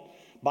woman,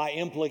 by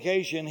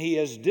implication, he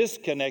has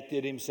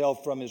disconnected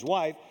himself from his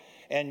wife,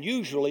 and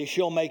usually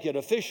she'll make it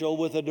official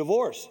with a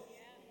divorce.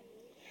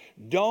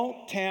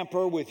 Don't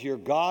tamper with your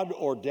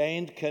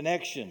God-ordained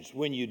connections.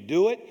 When you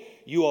do it,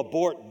 you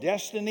abort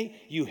destiny,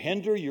 you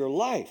hinder your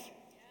life.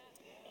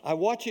 I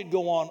watch it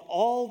go on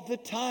all the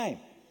time.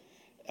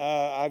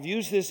 I've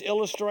used this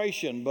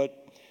illustration, but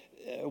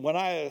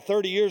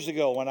 30 years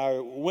ago, when I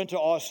went to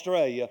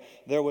Australia,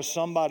 there was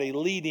somebody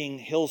leading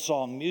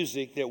Hillsong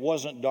music that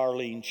wasn't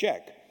Darlene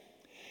Zschech.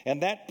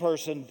 And that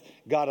person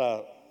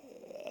got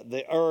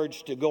the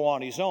urge to go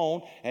on his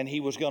own, and he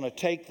was going to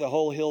take the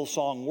whole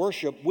Hillsong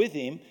worship with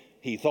him,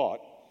 he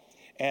thought,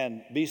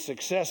 and be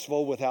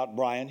successful without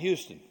Brian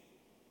Houston.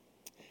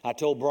 I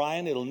told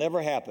Brian it'll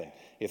never happen.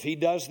 If he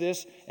does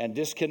this and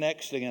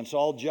disconnects against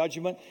all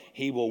judgment,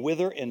 he will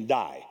wither and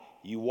die.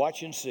 You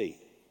watch and see.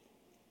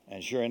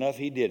 And sure enough,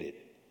 he did it.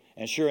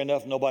 And sure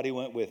enough, nobody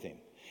went with him.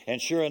 And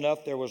sure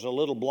enough, there was a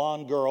little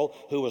blonde girl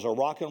who was a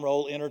rock and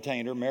roll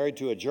entertainer married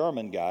to a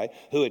German guy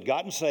who had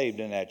gotten saved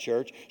in that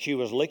church. She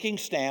was licking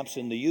stamps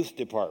in the youth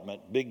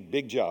department,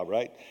 big job,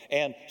 right?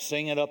 And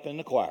singing up in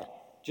the choir,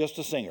 just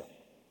a singer.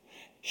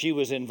 She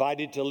was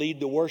invited to lead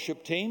the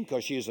worship team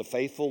because she is a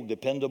faithful,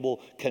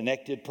 dependable,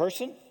 connected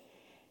person.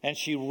 And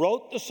she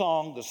wrote the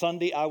song the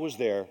Sunday I was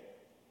there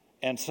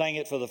and sang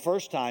it for the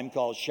first time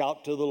called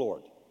Shout to the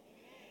Lord.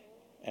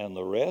 And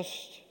the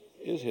rest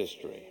is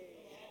history.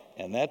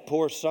 And that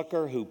poor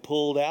sucker who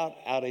pulled out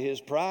of his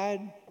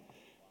pride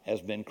has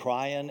been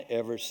crying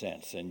ever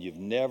since. And you've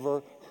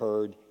never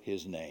heard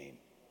his name.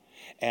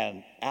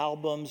 And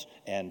albums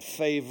and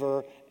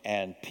favor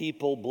and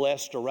people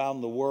blessed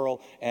around the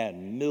world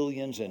and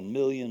millions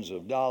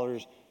of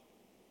dollars.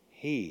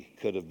 He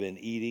could have been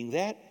eating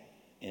that.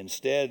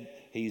 Instead,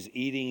 he's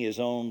eating his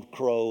own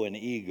crow and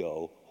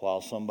ego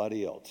while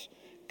somebody else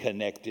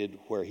connected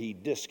where he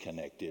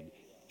disconnected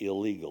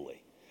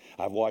illegally.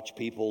 I've watched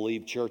people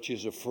leave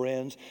churches of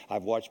friends.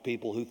 I've watched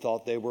people who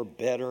thought they were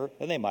better,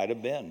 and they might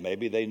have been.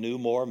 Maybe they knew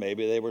more,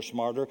 maybe they were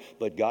smarter,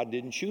 but God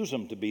didn't choose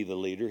them to be the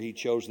leader. He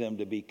chose them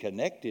to be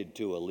connected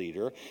to a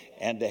leader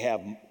and to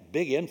have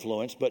big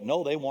influence, but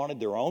no, they wanted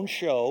their own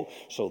show,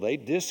 so they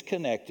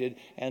disconnected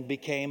and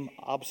became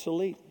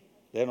obsolete.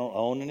 They don't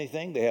own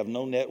anything. They have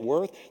no net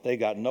worth. They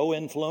got no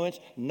influence,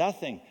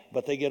 nothing,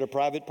 but they get a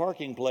private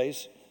parking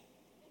place.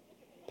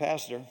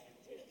 Pastor.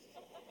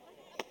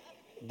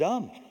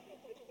 Dumb.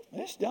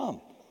 It's dumb.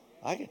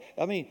 I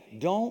mean,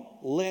 don't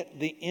let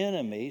the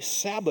enemy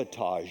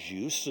sabotage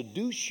you,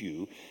 seduce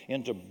you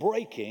into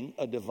breaking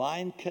a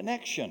divine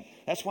connection.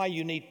 That's why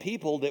you need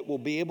people that will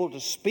be able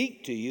to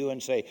speak to you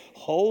and say,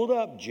 hold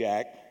up,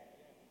 Jack.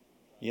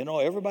 You know,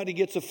 everybody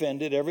gets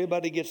offended.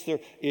 Everybody gets their...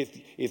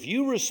 If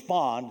you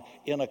respond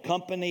in a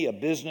company, a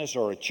business,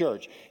 or a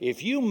church,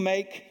 if you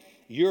make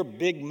your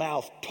big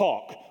mouth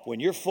talk when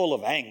you're full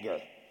of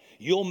anger,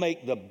 you'll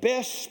make the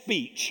best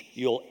speech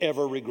you'll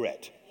ever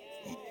regret.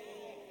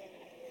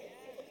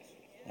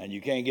 And you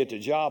can't get the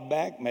job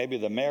back, maybe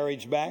the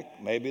marriage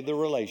back, maybe the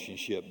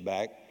relationship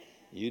back.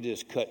 You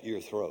just cut your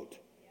throat.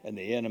 And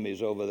the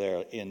enemy's over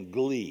there in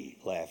glee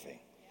laughing.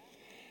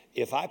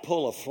 If I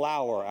pull a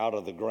flower out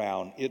of the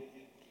ground,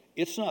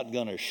 it's not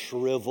going to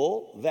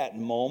shrivel that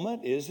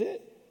moment, is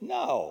it?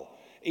 No.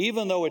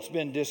 Even though it's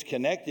been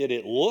disconnected,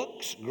 it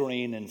looks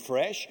green and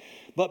fresh.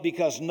 But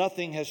because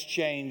nothing has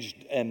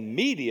changed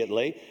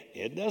immediately,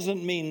 it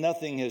doesn't mean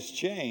nothing has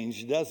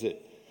changed, does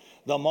it?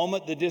 The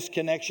moment the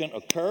disconnection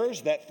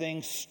occurs, that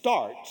thing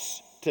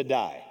starts to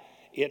die.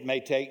 It may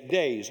take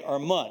days or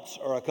months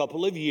or a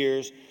couple of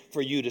years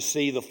for you to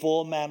see the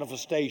full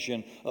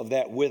manifestation of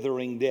that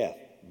withering death,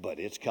 but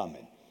it's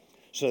coming.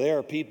 So there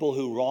are people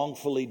who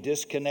wrongfully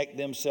disconnect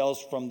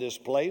themselves from this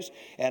place,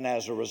 and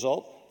as a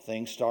result,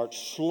 things start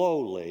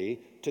slowly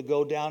to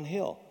go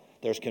downhill.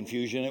 There's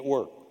confusion at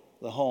work.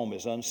 The home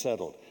is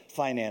unsettled.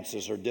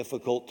 Finances are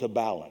difficult to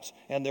balance,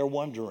 and they're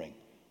wondering,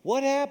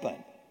 what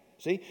happened?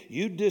 See,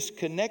 you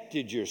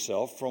disconnected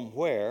yourself from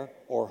where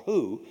or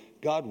who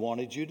God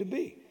wanted you to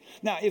be.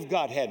 Now, if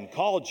God hadn't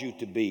called you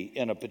to be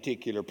in a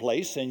particular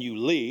place and you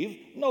leave,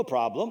 no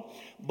problem.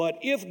 But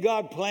if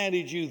God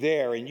planted you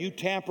there and you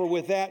tamper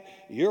with that,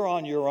 you're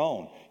on your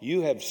own.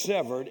 You have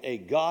severed a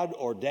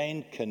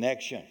God-ordained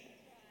connection.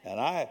 And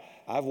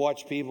I've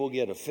watched people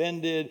get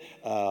offended.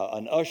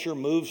 An usher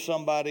moves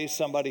somebody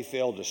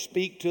failed to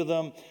speak to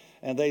them.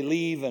 And they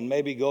leave and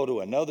maybe go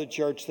to another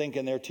church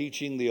thinking they're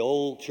teaching the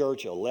old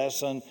church a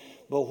lesson.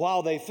 But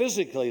while they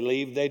physically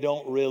leave, they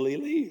don't really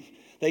leave.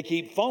 They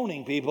keep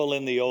phoning people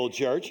in the old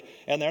church,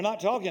 and they're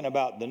not talking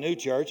about the new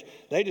church.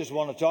 They just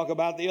want to talk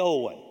about the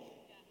old one.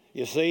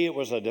 You see, it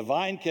was a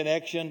divine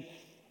connection,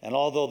 and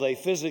although they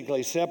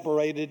physically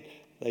separated,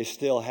 they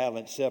still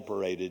haven't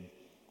separated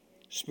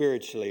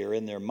spiritually or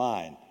in their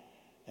mind.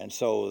 And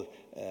so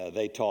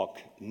they talk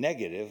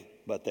negative,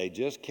 but they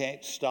just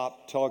can't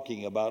stop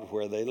talking about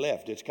where they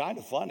left. It's kind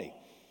of funny.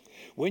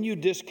 When you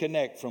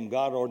disconnect from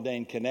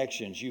God-ordained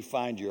connections, you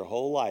find your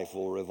whole life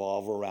will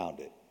revolve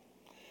around it.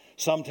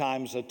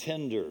 Sometimes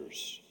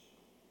attenders,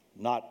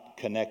 not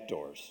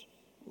connectors,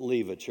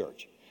 leave a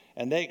church.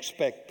 And they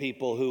expect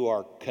people who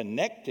are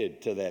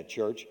connected to that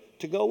church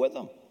to go with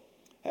them.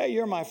 Hey,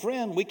 you're my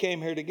friend. We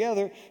came here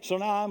together, so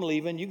now I'm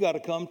leaving. You got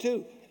to come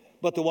too.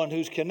 But the one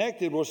who's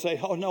connected will say,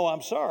 oh, no,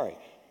 I'm sorry.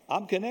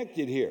 I'm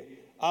connected here.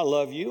 I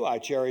love you. I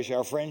cherish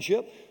our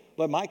friendship.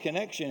 But my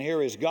connection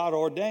here is God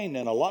ordained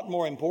and a lot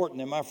more important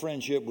than my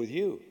friendship with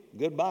you.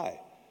 Goodbye.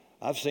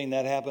 I've seen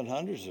that happen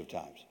hundreds of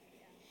times.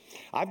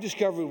 I've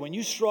discovered when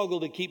you struggle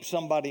to keep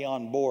somebody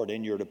on board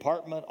in your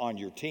department, on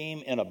your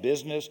team, in a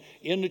business,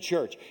 in the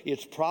church,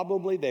 it's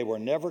probably they were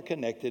never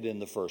connected in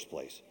the first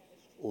place.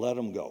 let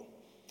them go.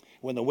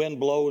 When the wind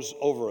blows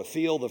over a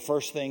field, the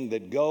first thing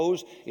that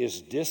goes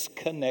is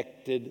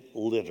disconnected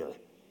litter,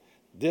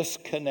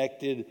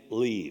 disconnected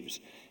leaves.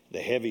 The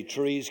heavy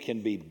trees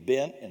can be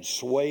bent and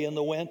sway in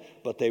the wind,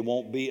 but they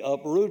won't be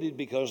uprooted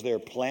because they're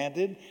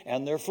planted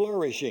and they're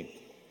flourishing.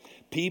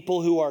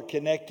 People who are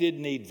connected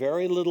need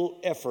very little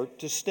effort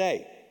to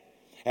stay.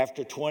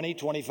 After 20,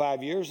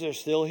 25 years, they're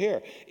still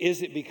here.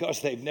 Is it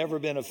because they've never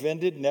been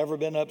offended, never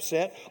been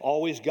upset,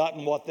 always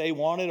gotten what they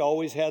wanted,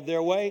 always had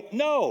their way?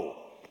 No.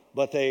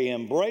 But they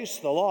embrace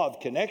the law of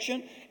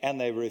connection and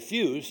they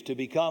refuse to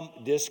become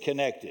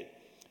disconnected.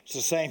 It's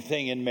the same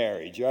thing in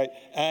marriage, right?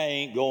 I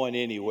ain't going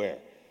anywhere.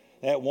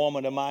 That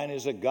woman of mine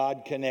is a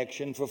God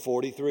connection for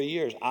 43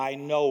 years. I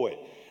know it.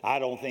 I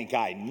don't think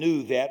I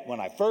knew that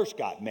when I first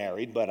got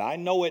married, but I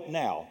know it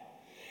now.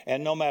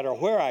 And no matter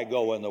where I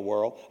go in the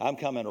world, I'm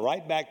coming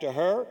right back to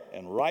her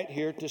and right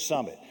here to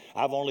Summit.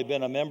 I've only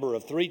been a member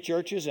of 3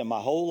 churches in my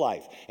whole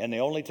life, and the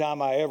only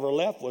time I ever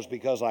left was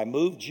because I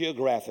moved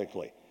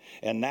geographically.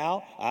 And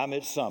now I'm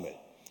at Summit,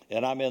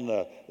 and I'm in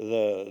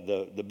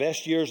the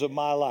best years of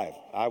my life.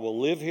 I will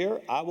live here.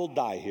 I will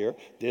die here.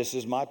 This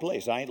is my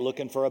place. I ain't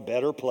looking for a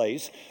better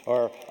place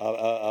or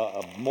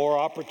a more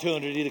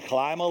opportunity to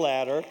climb a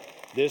ladder.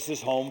 This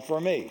is home for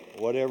me,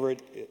 whatever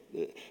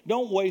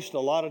don't waste a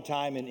lot of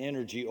time and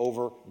energy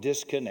over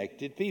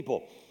disconnected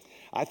people.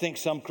 I think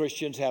some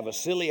Christians have a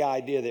silly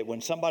idea that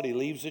when somebody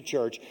leaves a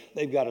church,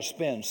 they've got to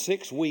spend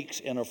 6 weeks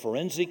in a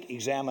forensic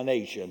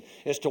examination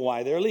as to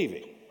why they're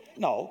leaving.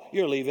 No,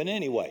 you're leaving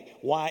anyway.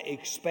 Why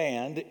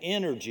expend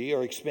energy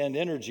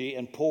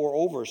and pour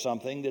over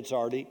something that's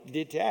already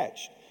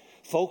detached?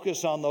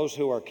 Focus on those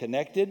who are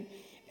connected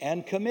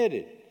and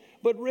committed.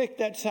 But Rick,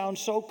 that sounds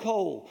so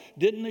cold.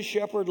 Didn't the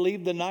shepherd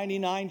leave the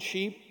 99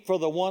 sheep for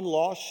the one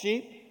lost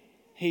sheep?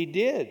 He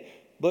did.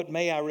 But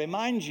may I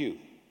remind you,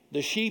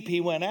 the sheep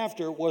he went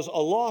after was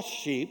a lost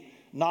sheep,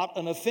 not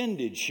an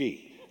offended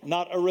sheep,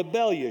 not a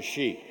rebellious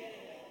sheep.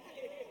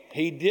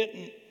 He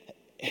didn't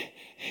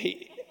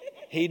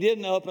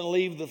up and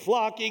leave the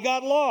flock. He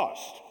got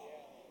lost.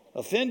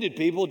 Offended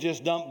people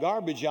just dump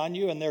garbage on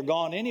you and they're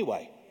gone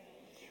anyway.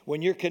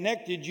 When you're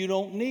connected, you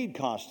don't need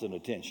constant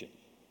attention.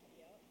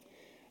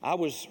 I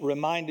was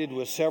reminded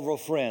with several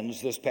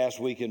friends this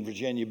past week in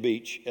Virginia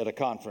Beach at a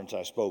conference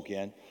I spoke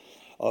in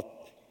of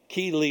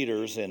key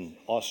leaders in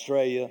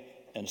Australia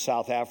and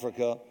South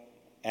Africa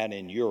and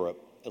in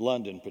Europe,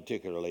 London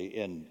particularly,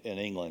 in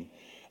England,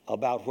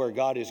 about where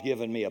God has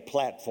given me a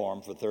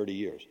platform for 30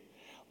 years.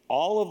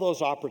 All of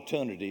those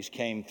opportunities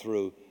came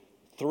through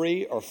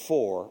 3 or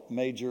 4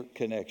 major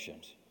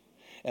connections.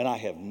 And I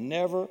have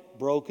never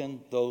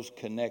broken those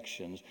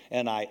connections,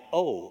 and I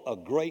owe a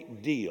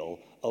great deal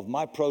of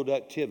my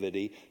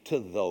productivity to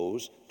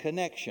those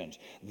connections.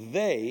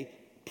 They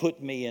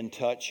put me in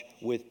touch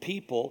with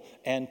people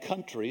and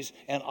countries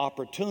and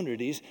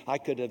opportunities I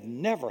could have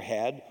never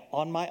had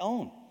on my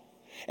own.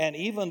 And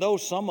even though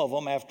some of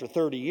them, after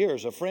 30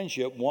 years of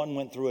friendship, one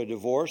went through a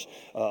divorce,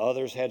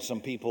 others had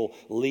some people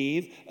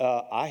leave,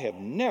 I have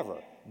never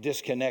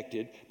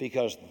disconnected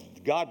because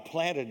God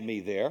planted me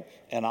there,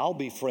 and I'll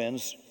be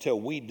friends till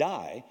we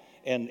die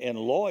and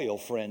loyal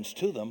friends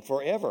to them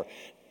forever.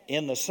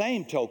 In the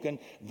same token,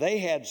 they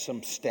had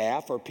some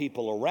staff or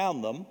people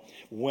around them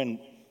when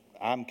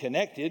I'm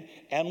connected,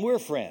 and we're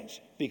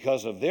friends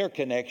because of their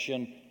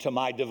connection to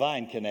my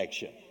divine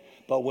connection.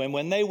 But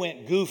when they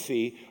went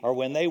goofy or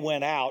when they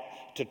went out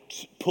to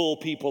pull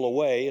people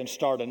away and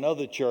start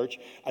another church,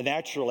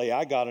 naturally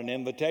I got an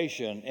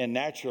invitation, and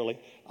naturally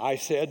I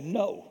said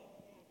no.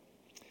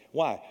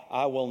 Why?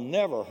 I will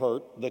never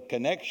hurt the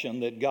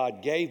connection that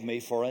God gave me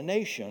for a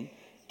nation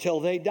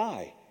till they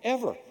die,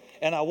 ever.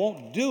 And I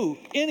won't do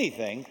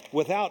anything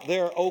without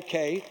their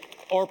okay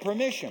or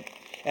permission.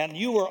 And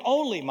you were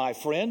only my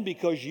friend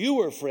because you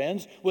were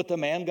friends with the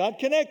man God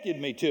connected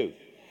me to.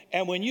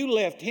 And when you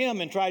left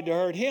him and tried to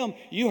hurt him,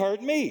 you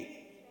hurt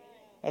me.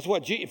 That's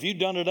what, if you've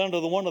done it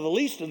unto the one of the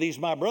least of these,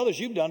 my brothers,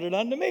 you've done it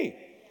unto me.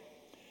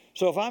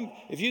 So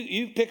if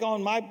you pick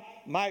on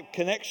my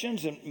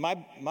connections and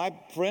my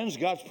friends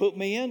God's put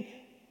me in,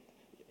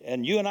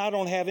 and you and I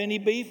don't have any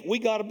beef, we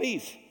got a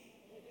beef.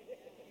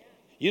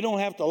 You don't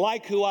have to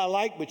like who I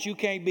like, but you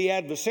can't be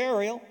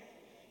adversarial.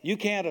 You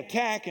can't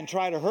attack and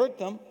try to hurt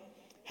them.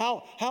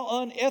 How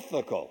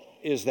unethical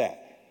is that?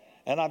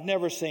 And I've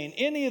never seen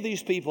any of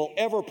these people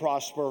ever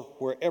prosper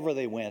wherever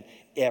they went,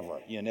 ever.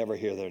 You never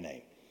hear their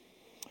name.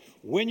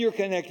 When you're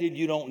connected,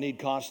 you don't need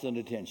constant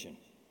attention.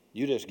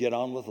 You just get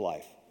on with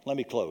life. Let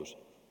me close.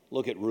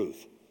 Look at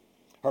Ruth.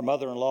 Her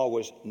mother-in-law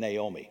was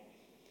Naomi.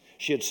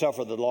 She had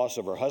suffered the loss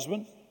of her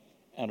husband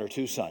and her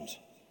 2 sons.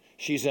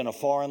 She's in a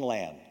foreign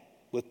land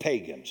with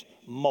pagans,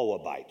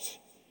 Moabites.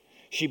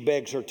 She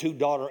begs her 2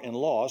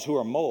 daughter-in-laws, who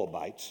are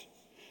Moabites,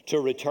 to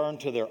return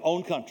to their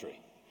own country.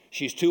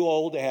 She's too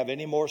old to have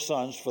any more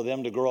sons for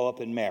them to grow up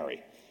and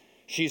marry.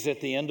 She's at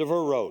the end of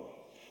her road.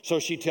 So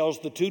she tells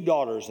the 2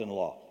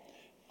 daughters-in-law,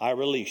 I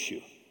release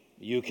you.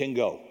 You can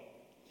go.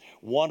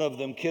 One of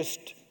them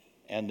kissed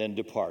and then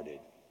departed.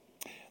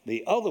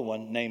 The other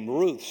one, named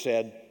Ruth,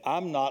 said,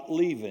 I'm not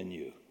leaving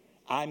you.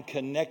 I'm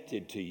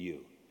connected to you.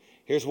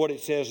 Here's what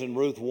it says in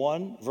Ruth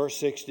 1, verse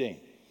 16.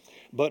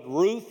 But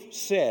Ruth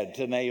said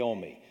to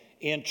Naomi,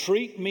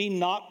 entreat me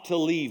not to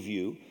leave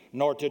you,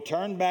 nor to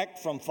turn back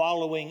from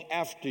following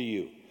after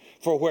you.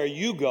 For where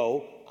you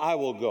go, I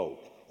will go.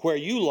 Where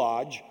you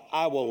lodge,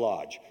 I will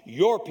lodge.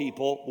 Your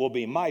people will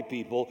be my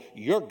people.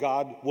 Your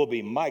God will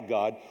be my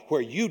God.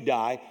 Where you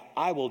die,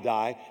 I will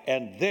die,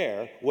 and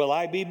there will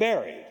I be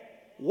buried.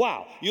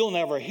 Wow, you'll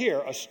never hear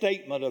a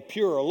statement of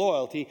purer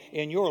loyalty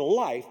in your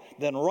life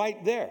than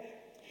right there.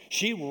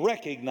 She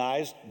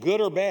recognized,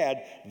 good or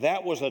bad,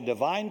 that was a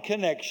divine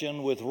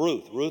connection with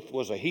Ruth. Ruth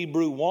was a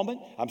Hebrew woman.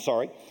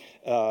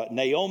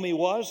 Naomi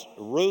was.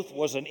 Ruth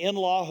was an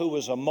in-law who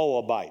was a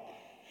Moabite.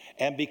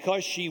 And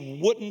because she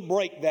wouldn't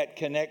break that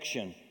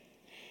connection,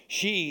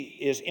 she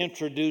is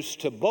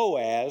introduced to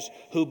Boaz,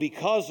 who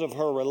because of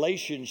her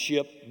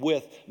relationship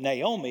with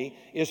Naomi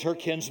is her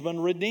kinsman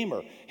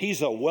redeemer.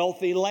 He's a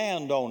wealthy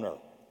landowner.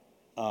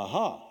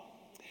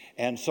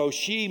 And so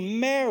she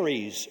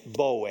marries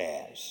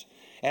Boaz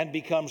and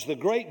becomes the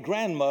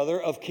great-grandmother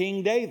of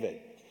King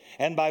David.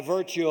 And by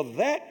virtue of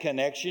that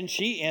connection,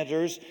 she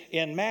enters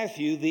in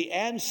Matthew the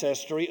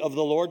ancestry of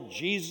the Lord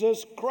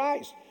Jesus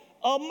Christ.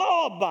 A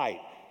Moabite,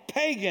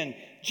 pagan,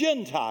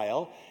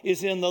 Gentile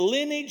is in the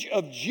lineage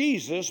of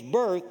Jesus'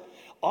 birth,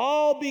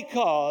 all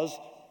because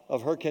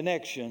of her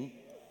connection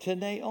to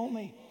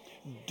Naomi.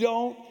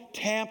 Don't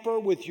tamper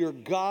with your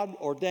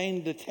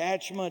God-ordained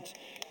attachments.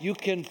 You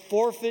can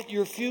forfeit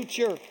your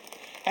future.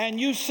 And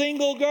you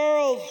single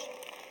girls,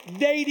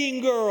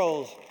 dating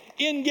girls,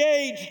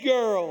 engaged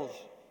girls,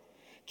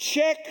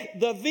 check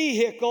the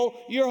vehicle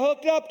you're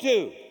hooked up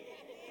to.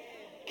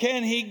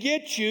 Can he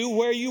get you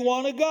where you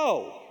want to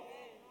go?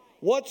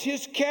 What's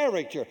his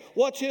character?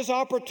 What's his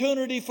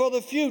opportunity for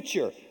the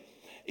future?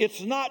 It's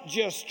not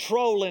just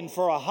trolling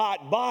for a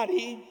hot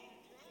body.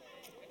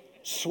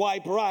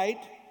 Swipe right.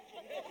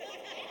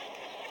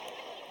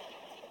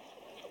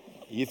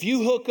 If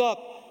you hook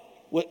up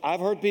with,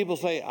 I've heard people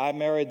say, I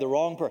married the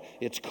wrong person.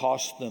 It's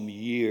cost them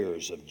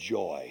years of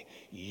joy,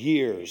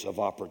 years of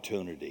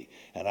opportunity.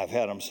 And I've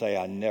had them say,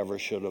 I never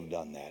should have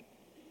done that.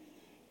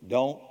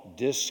 Don't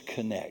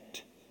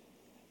disconnect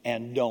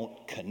and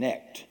don't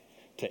connect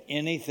to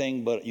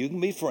anything but, you can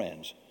be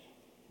friends,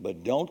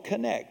 but don't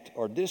connect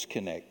or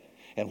disconnect.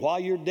 And while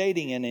you're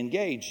dating and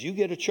engaged, you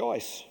get a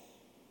choice.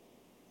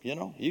 You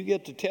know, you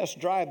get to test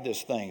drive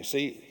this thing.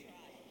 See,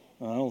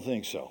 I don't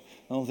think so.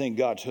 I don't think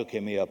God's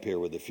hooking me up here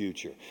with the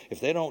future. If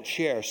they don't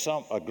share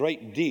a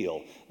great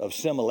deal of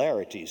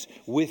similarities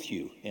with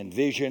you in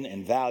vision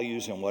and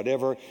values and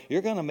whatever,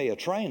 you're going to be a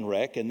train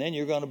wreck, and then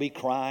you're going to be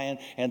crying,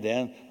 and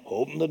then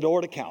open the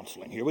door to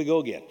counseling. Here we go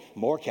again.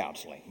 More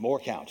counseling, more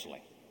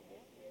counseling.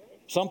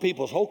 Some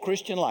people's whole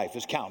Christian life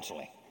is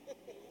counseling.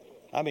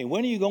 I mean,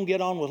 when are you going to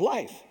get on with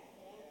life?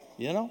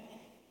 You know,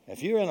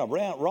 if you're in a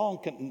wrong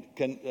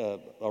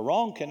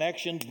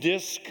connection,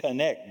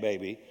 disconnect,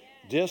 baby.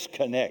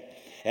 Disconnect.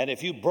 And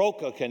if you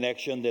broke a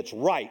connection that's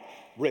right,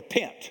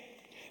 repent.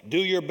 Do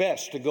your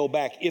best to go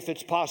back if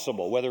it's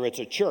possible, whether it's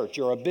a church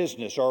or a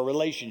business or a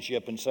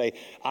relationship, and say,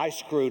 I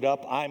screwed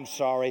up, I'm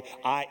sorry,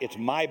 it's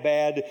my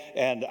bad,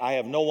 and I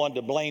have no one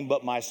to blame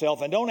but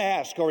myself. And don't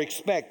ask or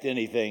expect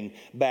anything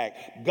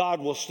back. God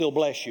will still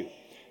bless you.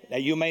 Now,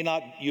 you may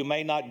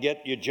not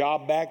get your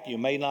job back, you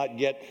may not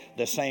get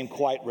the same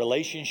quiet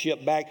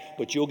relationship back,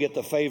 but you'll get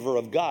the favor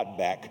of God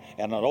back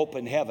and an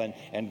open heaven,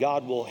 and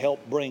God will help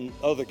bring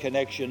other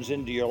connections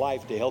into your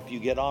life to help you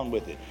get on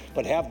with it.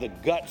 But have the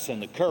guts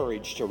and the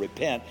courage to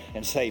repent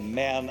and say,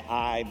 man,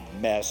 I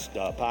messed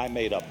up. I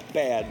made a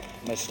bad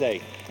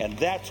mistake. And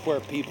that's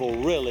where people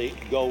really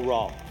go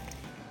wrong.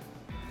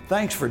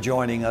 Thanks for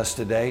joining us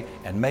today,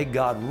 and may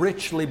God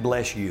richly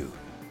bless you.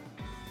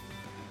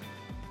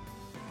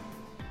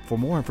 For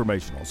more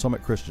information on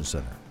Summit Christian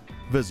Center,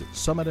 visit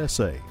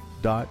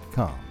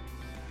summitsa.com.